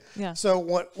 okay? Yeah. So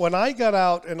when I got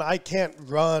out and I can't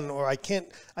run or I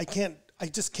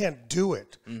just can't do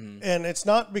it. And it's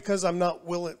not because I'm not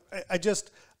willing.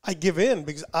 I give in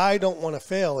because I don't want to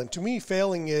fail. And to me,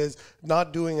 failing is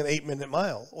not doing an 8-minute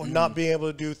mile or not being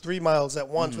able to do 3 miles at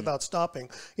once without stopping.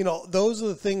 You know, those are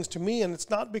the things to me. And it's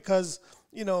not because,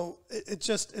 you know,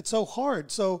 it's so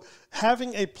hard. So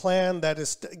having a plan that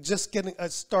is just getting a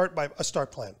start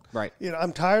plan. Right. You know,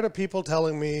 I'm tired of people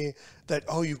telling me that,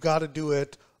 oh, you've got to do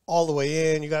it all the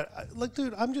way in. Look,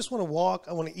 dude, I just want to walk.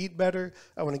 I want to eat better.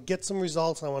 I want to get some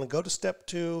results. I want to go to step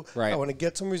 2. Right. I want to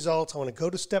get some results. I want to go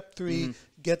to step 3,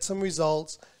 get some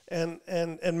results. And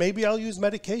maybe I'll use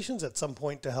medications at some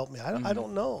point to help me. I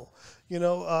don't know, you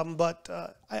know, but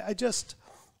I just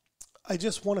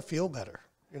want to feel better,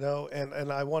 you know,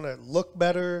 and I want to look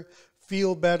better,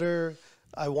 feel better.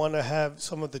 I want to have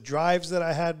some of the drives that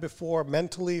I had before,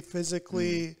 mentally,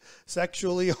 physically,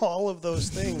 sexually, all of those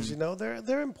things, you know,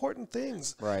 they're important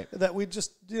things that we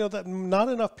just, you know, that not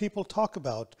enough people talk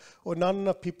about or not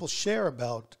enough people share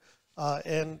about.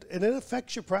 And it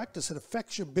affects your practice. It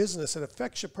affects your business. It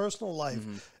affects your personal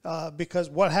life because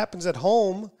what happens at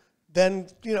home, then,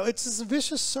 you know, it's this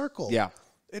vicious circle. Yeah.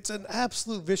 It's an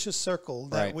absolute vicious circle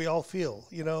that we all feel,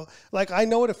 you know. Like, I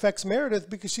know it affects Meredith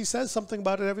because she says something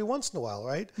about it every once in a while,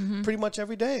 right? Pretty much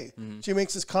every day. She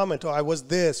makes this comment, or I was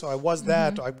this, or I was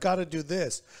that, or I've got to do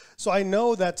this. So I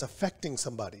know that's affecting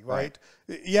somebody, right?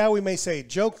 Yeah, we may say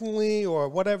jokingly or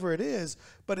whatever it is,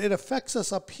 but it affects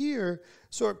us up here,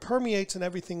 so it permeates in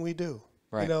everything we do.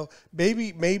 You know,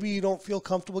 maybe you don't feel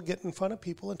comfortable getting in front of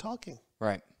people and talking.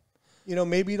 Right. You know,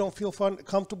 maybe you don't feel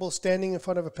comfortable standing in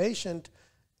front of a patient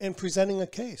and presenting a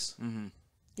case.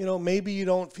 You know, maybe you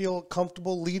don't feel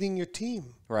comfortable leading your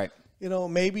team. Right. You know,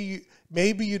 maybe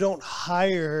you don't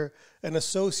hire an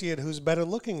associate who's better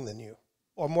looking than you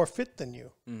or more fit than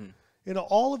you. You know,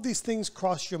 all of these things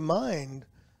cross your mind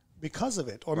because of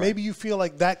it. Or maybe you feel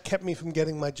like that kept me from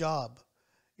getting my job.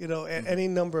 You know, any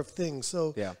number of things.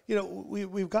 So, you know,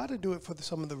 we've got to do it for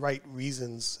some of the right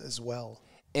reasons as well.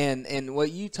 And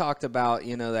what you talked about,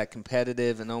 you know, that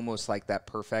competitive and almost like that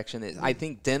perfection. I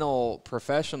think dental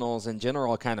professionals in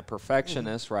general are kind of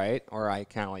perfectionists, right? Or I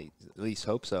kind of at least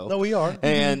hope so. No, we are.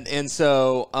 And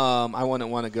so I wouldn't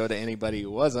want to go to anybody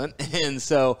who wasn't. And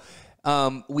so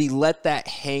we let that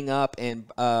hang up, and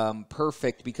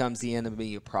perfect becomes the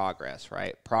enemy of progress,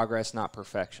 right? Progress, not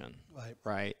perfection.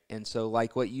 Right. And so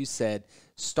like what you said,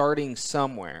 starting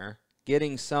somewhere,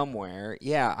 getting somewhere.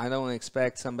 Yeah, I don't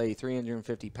expect somebody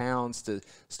 350 pounds to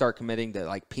start committing to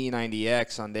like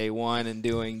P90X on day one and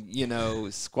doing, you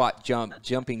know,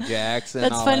 jumping jacks. And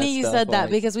That's all funny that you stuff. said that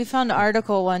because we found an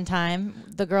article one time,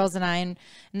 the girls and I in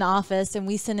the office, and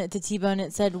we sent it to T-Bone.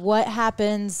 It said, what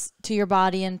happens to your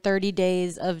body in 30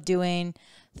 days of doing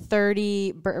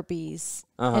 30 burpees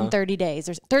in 30 days.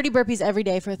 There's 30 burpees every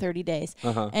day for 30 days.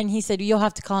 And he said, you'll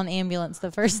have to call an ambulance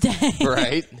the first day.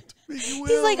 Right.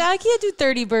 He's like, I can't do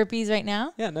 30 burpees right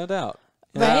now. Yeah, no doubt.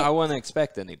 Right? I wouldn't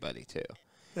expect anybody to.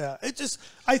 Yeah, it just,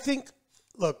 I think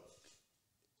what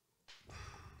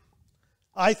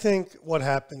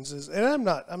happens is, and I'm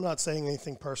not saying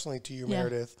anything personally to you,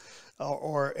 Meredith,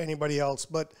 or anybody else,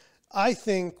 but I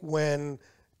think when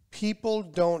people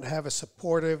don't have a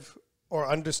supportive or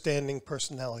understanding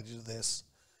personality to this,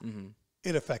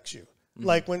 it affects you.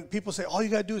 Like when people say, all you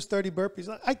got to do is 30 burpees.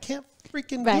 I can't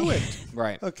freaking do it.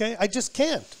 Right. Okay? I just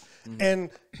can't. And,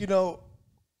 you know,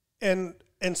 and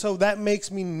so that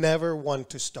makes me never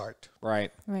want to start.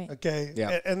 Right. Okay?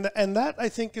 Yeah. And that, I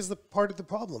think, is the part of the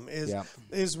problem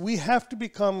is we have to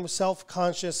become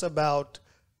self-conscious about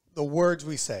the words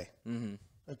we say.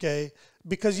 Okay?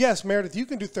 Because, yes, Meredith, you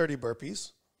can do 30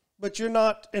 burpees. But you're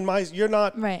not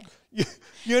right.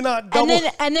 You're not double.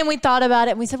 And then we thought about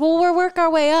it and we said, well, we'll work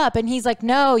our way up. And he's like,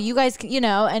 no, you guys, you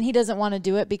know, and he doesn't want to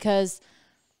do it because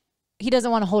he doesn't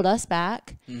want to hold us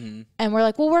back. And we're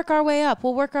like, we'll work our way up.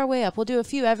 We'll work our way up. We'll do a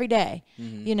few every day,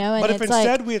 you know. And but if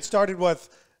instead we had started with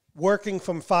working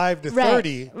from 5 to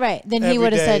 30, then he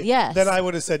would have said yes. Then I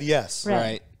would have said yes.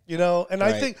 Right. You know, and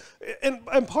I think,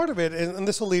 and part of it, and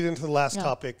this will lead into the last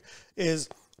topic, is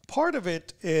part of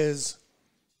it is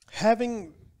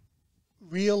having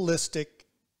realistic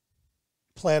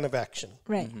plan of action.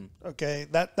 Right. Okay,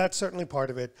 that's certainly part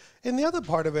of it. And the other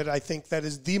part of it, I think that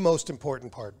is the most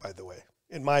important part, by the way,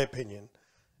 in my opinion,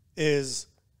 is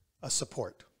a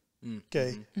support.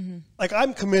 Okay. Like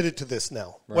I'm committed to this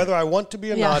now, whether I want to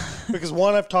be or not, because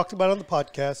one, I've talked about on the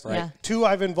podcast. Right. Two,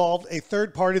 I've involved a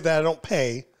third party that I don't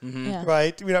pay.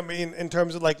 Right. You know what I mean? In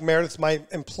terms of like Meredith's my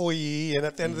employee. And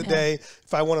at the end of the day,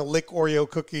 if I want to lick Oreo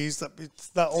cookies,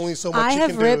 it's not only so much I you have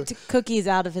can ripped do. cookies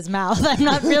out of his mouth. I'm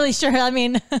not really sure. I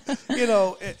mean, You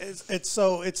know,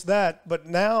 it's that, but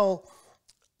now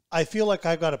I feel like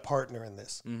I've got a partner in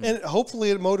this. And hopefully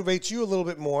it motivates you a little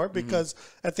bit more because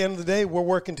at the end of the day, we're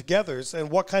working together. And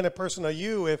what kind of person are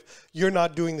you if you're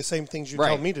not doing the same things you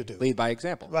tell me to do? Lead by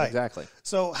example. Right. Exactly.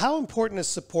 So how important is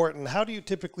support, and how do you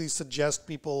typically suggest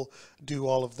people do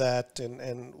all of that?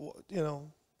 And you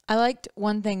know, I liked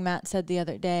one thing Matt said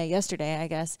yesterday, I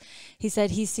guess. He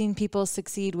said he's seen people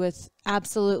succeed with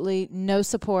absolutely no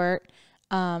support,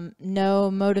 no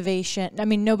motivation. I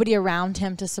mean, nobody around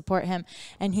him to support him.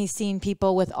 And he's seen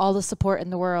people with all the support in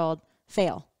the world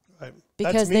fail. right.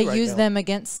 Because they use them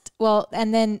against,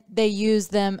 and then they use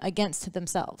them against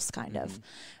themselves, kind of,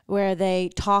 where they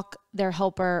talk their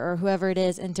helper or whoever it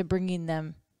is into bringing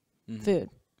them food,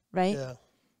 right? Yeah.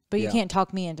 But you can't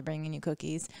talk me into bringing you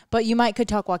cookies. But you could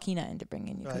talk Joaquina into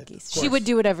bringing you cookies. She would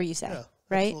do whatever you say,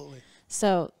 right? Absolutely.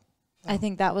 So I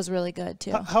think that was really good,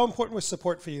 too. How important was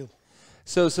support for you?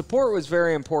 So support was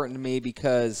very important to me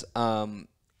because I'm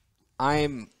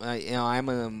like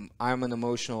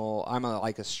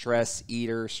a stress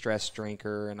eater, stress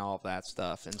drinker, and all of that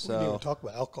stuff. And so We didn't even talk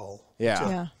about alcohol.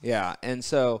 Yeah. And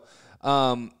so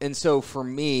for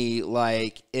me,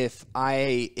 like if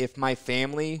my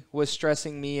family was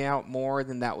stressing me out more,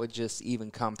 then that would just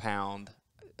even compound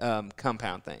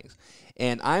things.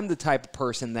 And I'm the type of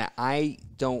person that I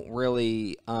don't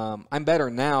really, I'm better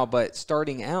now, but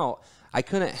starting out, I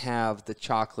couldn't have the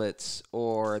chocolates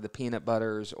or the peanut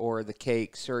butters or the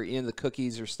cakes or the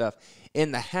cookies or stuff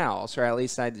in the house, or at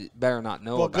least I better not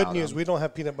know about them. Well, good news, we don't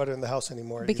have peanut butter in the house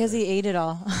anymore. Because he ate it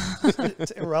all.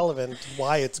 It's irrelevant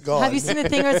why it's gone. Have you seen the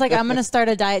thing where it's like, I'm going to start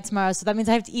a diet tomorrow, so that means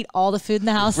I have to eat all the food in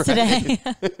the house today?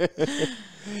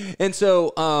 And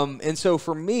so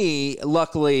for me,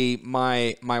 luckily,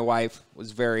 my wife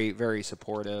was very, very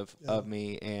supportive of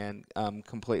me and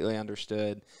completely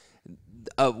understood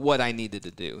what I needed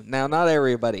to do. Now, not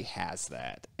everybody has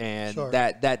that, and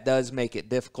that does make it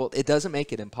difficult. It doesn't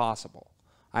make it impossible.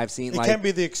 I've seen it can't be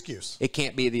the excuse. It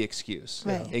can't be the excuse.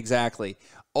 Right. Exactly.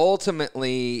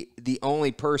 Ultimately, the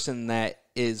only person that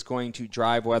is going to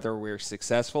drive whether we're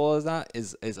successful or not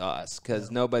is us,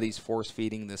 because nobody's force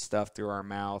feeding this stuff through our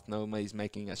mouth. Nobody's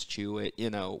making us chew it. You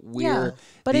know, we're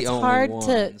but the it's only hard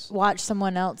ones. to watch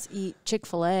someone else eat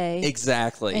Chick-fil-A.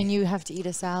 Exactly. And you have to eat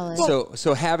a salad.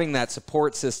 So having that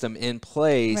support system in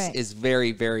place is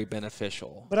very, very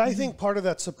beneficial. But I think part of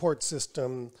that support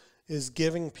system is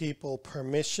giving people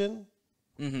permission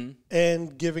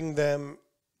and giving them,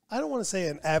 I don't want to say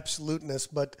an absoluteness,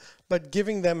 but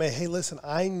giving them a, hey, listen,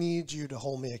 I need you to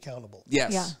hold me accountable.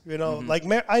 Yes. Yeah. You know, like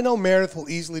I know Meredith will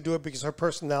easily do it because her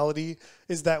personality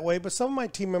is that way, but some of my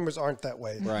team members aren't that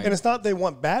way. Right. And it's not they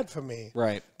want bad for me.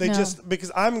 Right. They just, because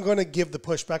I'm going to give the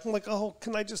pushback. I'm like, oh,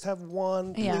 can I just have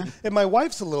one? Yeah. And my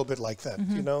wife's a little bit like that,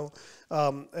 you know,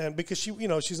 and because she, you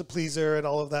know, she's a pleaser and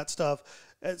all of that stuff.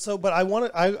 And so, but I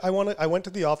went to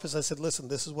the office. I said, listen,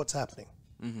 this is what's happening.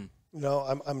 You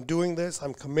know, I'm doing this.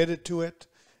 I'm committed to it,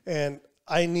 and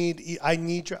I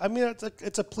need your. I mean,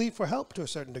 it's a plea for help to a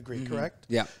certain degree, correct?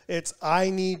 Yeah. It's I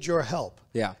need your help.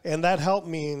 Yeah. And that help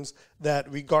means that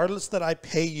regardless that I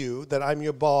pay you, that I'm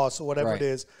your boss or whatever it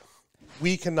is,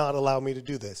 we cannot allow me to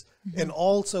do this. And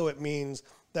also, it means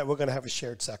that we're going to have a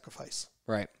shared sacrifice.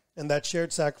 Right. And that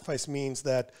shared sacrifice means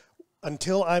that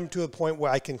until I'm to a point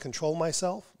where I can control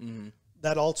myself.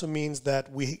 That also means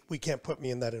that we can't put me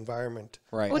in that environment.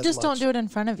 Right. Well, just don't do it in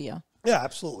front of you. Yeah,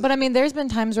 absolutely. But I mean, there's been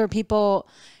times where people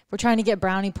were trying to get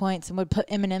brownie points and would put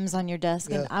M&Ms on your desk,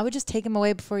 and I would just take them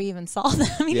away before you even saw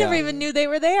them. You never even knew they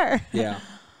were there. Yeah.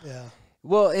 Yeah.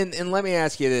 Well, and let me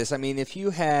ask you this. I mean, if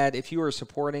you were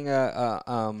supporting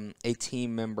a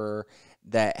team member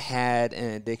that had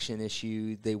an addiction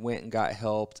issue, they went and got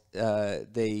helped,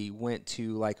 they went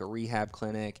to like a rehab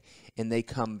clinic, and they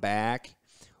come back,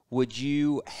 would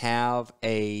you have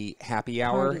a happy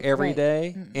hour every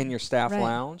day in your staff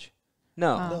lounge?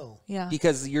 No. Yeah.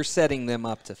 Because you're setting them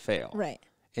up to fail. Right.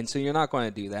 And so you're not going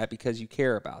to do that because you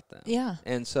care about them. Yeah.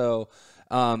 And so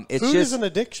It's Food just is an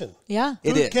addiction. Yeah.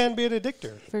 Food can be an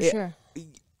addictor. For sure.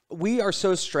 We are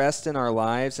so stressed in our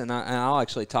lives, and I'll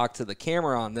actually talk to the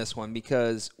camera on this one,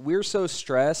 because we're so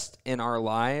stressed in our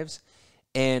lives,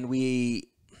 and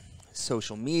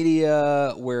social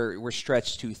media, we're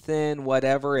stretched too thin,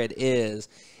 whatever it is,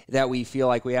 that we feel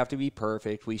like we have to be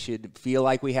perfect. We should feel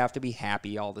like we have to be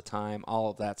happy all the time, all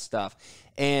of that stuff.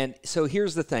 And so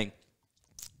here's the thing.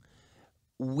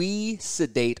 We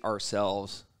sedate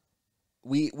ourselves.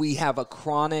 We have a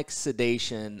chronic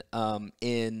sedation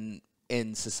in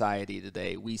society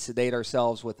today. We sedate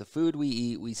ourselves with the food we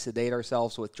eat. We sedate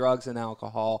ourselves with drugs and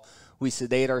alcohol. We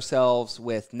sedate ourselves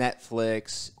with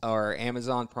Netflix or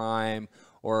Amazon Prime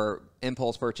or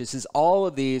impulse purchases. All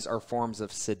of these are forms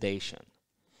of sedation.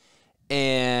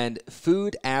 And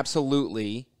food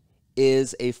absolutely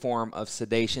is a form of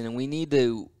sedation, and we need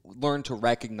to learn to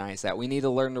recognize that. We need to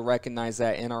learn to recognize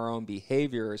that in our own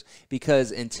behaviors,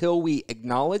 because until we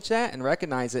acknowledge that and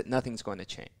recognize it, nothing's going to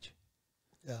change.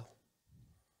 Yeah.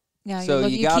 Yeah, so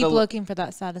you keep looking for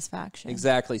that satisfaction.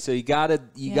 Exactly. So you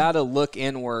gotta look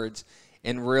inwards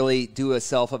and really do a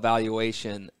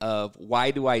self-evaluation of,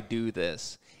 why do I do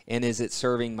this, and is it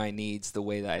serving my needs the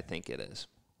way that I think it is?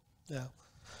 Yeah.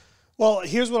 Well,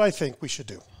 here's what I think we should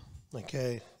do.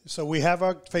 Okay. So we have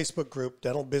our Facebook group,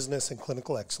 Dental Business and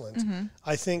Clinical Excellence. Mm-hmm.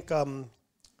 I think, Matt,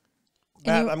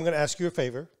 I'm going to ask you a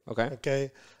favor. Okay.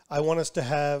 Okay. I want us to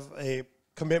have a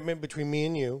commitment between me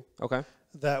and you. Okay.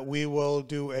 That we will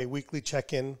do a weekly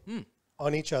check-in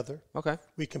on each other. Okay.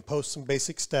 We can post some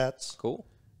basic stats. Cool.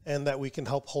 And that we can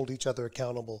help hold each other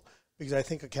accountable, because I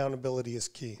think accountability is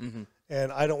key. Mm-hmm.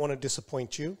 And I don't want to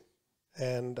disappoint you,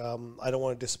 and I don't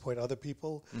want to disappoint other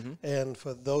people. Mm-hmm. And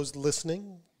for those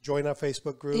listening, join our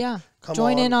Facebook group. Yeah. Come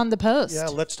Join in on the post. Yeah,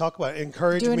 let's talk about it.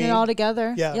 Encourage Doing me. it all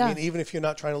together. Yeah, I mean, even if you're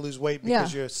not trying to lose weight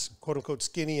because you're quote unquote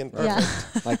skinny and perfect.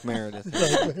 Yeah. Like Meredith.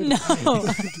 No.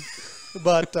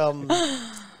 But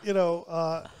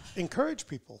encourage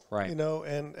people, right?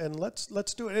 And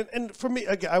let's do it. And for me,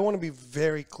 again, I want to be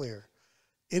very clear.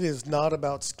 It is not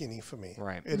about skinny for me,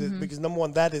 right? It is, because number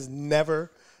one, that is never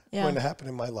going to happen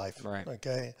in my life, right?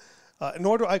 Okay.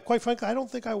 Nor do I, quite frankly, I don't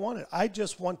think I want it. I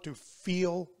just want to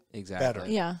feel better.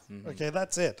 Yeah. Mm-hmm. Okay,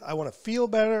 that's it. I want to feel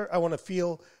better. I want to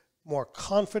feel more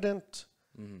confident.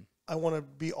 Mm-hmm. I want to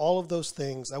be all of those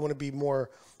things. I want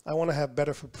to have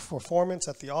better performance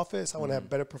at the office. I want to have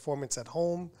better performance at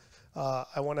home.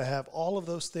 I want to have all of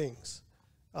those things.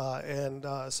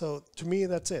 So to me,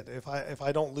 that's it. If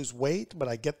I don't lose weight, but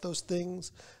I get those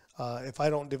things, if I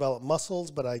don't develop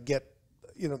muscles, but I get,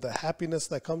 the happiness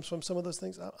that comes from some of those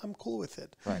things, I'm cool with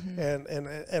it. Right. Mm-hmm.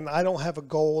 And I don't have a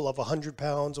goal of 100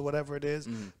 pounds or whatever it is.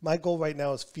 Mm-hmm. My goal right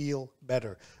now is feel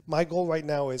better. My goal right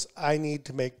now is I need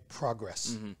to make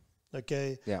progress. Mm-hmm.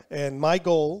 Okay. Yeah. And my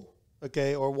goal,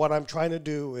 or what I'm trying to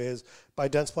do is, by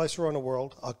Dentsply Sirona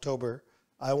World, October,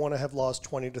 I want to have lost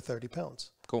 20 to 30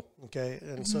 pounds. Cool. Okay.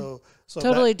 And so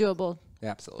totally doable.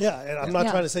 Absolutely. Yeah. And I'm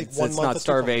not trying to say it's 1 month. It's not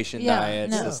starvation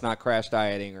diets. No. It's not crash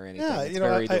dieting or anything. Yeah, it's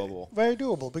very doable. Very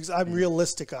doable, because I'm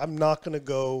realistic. I'm not going to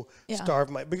go starve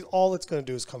because all it's going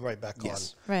to do is come right back on.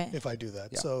 Right. If I do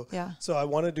that. Yeah. So I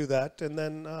want to do that. And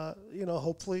then,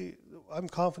 hopefully I'm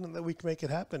confident that we can make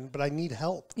it happen, but I need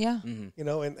help. Yeah.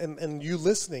 Mm-hmm. And you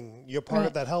listening, you're part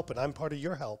of that help, and I'm part of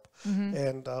your help. Mm-hmm.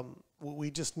 And,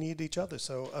 we just need each other.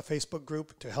 So a Facebook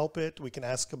group to help it. We can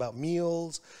ask about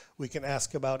meals. We can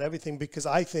ask about everything, because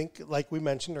I think, like we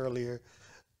mentioned earlier,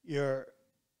 your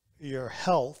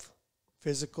health,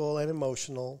 physical and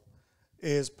emotional,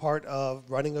 is part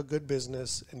of running a good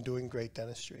business and doing great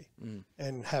dentistry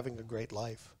and having a great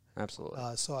life. Absolutely.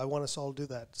 So I want us all to do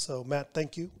that. So Matt,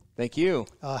 thank you. Thank you.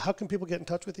 How can people get in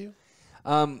touch with you?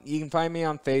 You can find me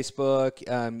on Facebook.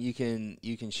 You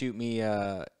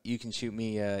can shoot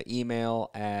me email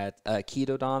at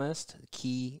Ketodontist,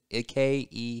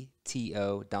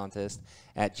 Keto Dentist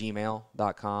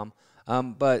 @gmail.com.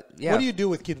 But yeah, what do you do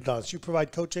with Ketodontist? You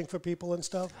provide coaching for people and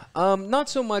stuff? Not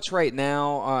so much right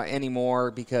now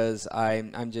anymore, because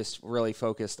I'm just really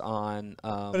focused on.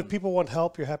 But if people want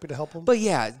help, you're happy to help them. But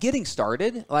yeah, getting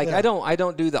started. Like I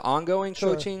don't do the ongoing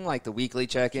coaching, like the weekly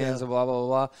check-ins and blah blah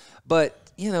blah. But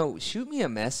shoot me a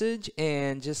message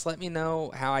and just let me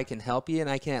know how I can help you, and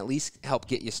I can at least help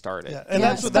get you started. Yeah, and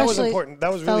that was important.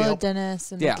 That was really helpful.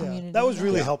 Dentists in the community. That was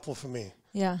really helpful for me.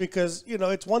 Yeah, because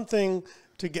it's one thing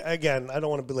to get, again, I don't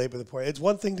want to belabor the point. It's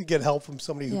one thing to get help from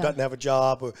somebody who doesn't have a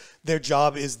job, or their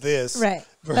job is this. Right.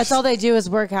 That's all they do is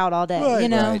work out all day.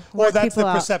 Right. Right. Or that's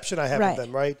the perception I have of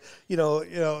them. Right.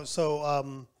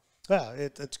 So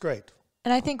it's great.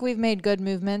 And I think we've made good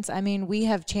movements. I mean, we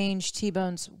have changed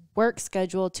T-Bone's work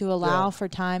schedule to allow for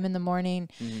time in the morning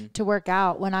to work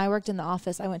out. When I worked in the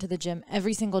office, I went to the gym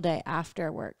every single day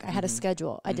after work. I had a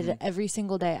schedule. I did it every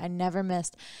single day. I never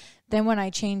missed. Then when I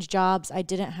changed jobs, I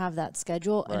didn't have that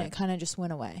schedule, and it kind of just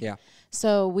went away. Yeah.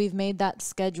 So we've made that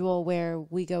schedule where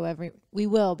we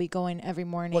will be going every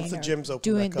morning. Once the gym's open,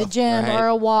 doing the gym or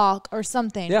a walk or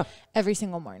something every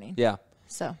single morning. Yeah.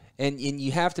 So. And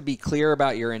you have to be clear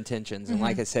about your intentions. And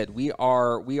like I said, we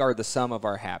are the sum of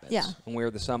our habits. Yeah. And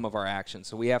we're the sum of our actions.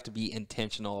 So we have to be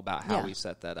intentional about how we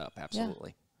set that up.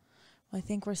 Absolutely. Yeah. Well, I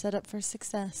think we're set up for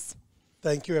success.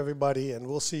 Thank you, everybody. And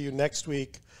we'll see you next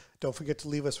week. Don't forget to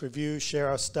leave us reviews, share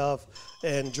our stuff,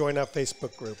 and join our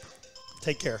Facebook group.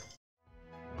 Take care.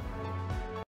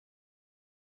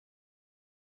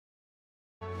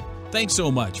 Thanks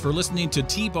so much for listening to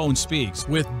T-Bone Speaks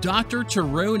with Dr.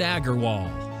 Tarun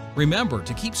Agarwal. Remember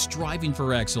to keep striving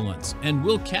for excellence, and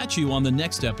we'll catch you on the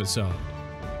next episode.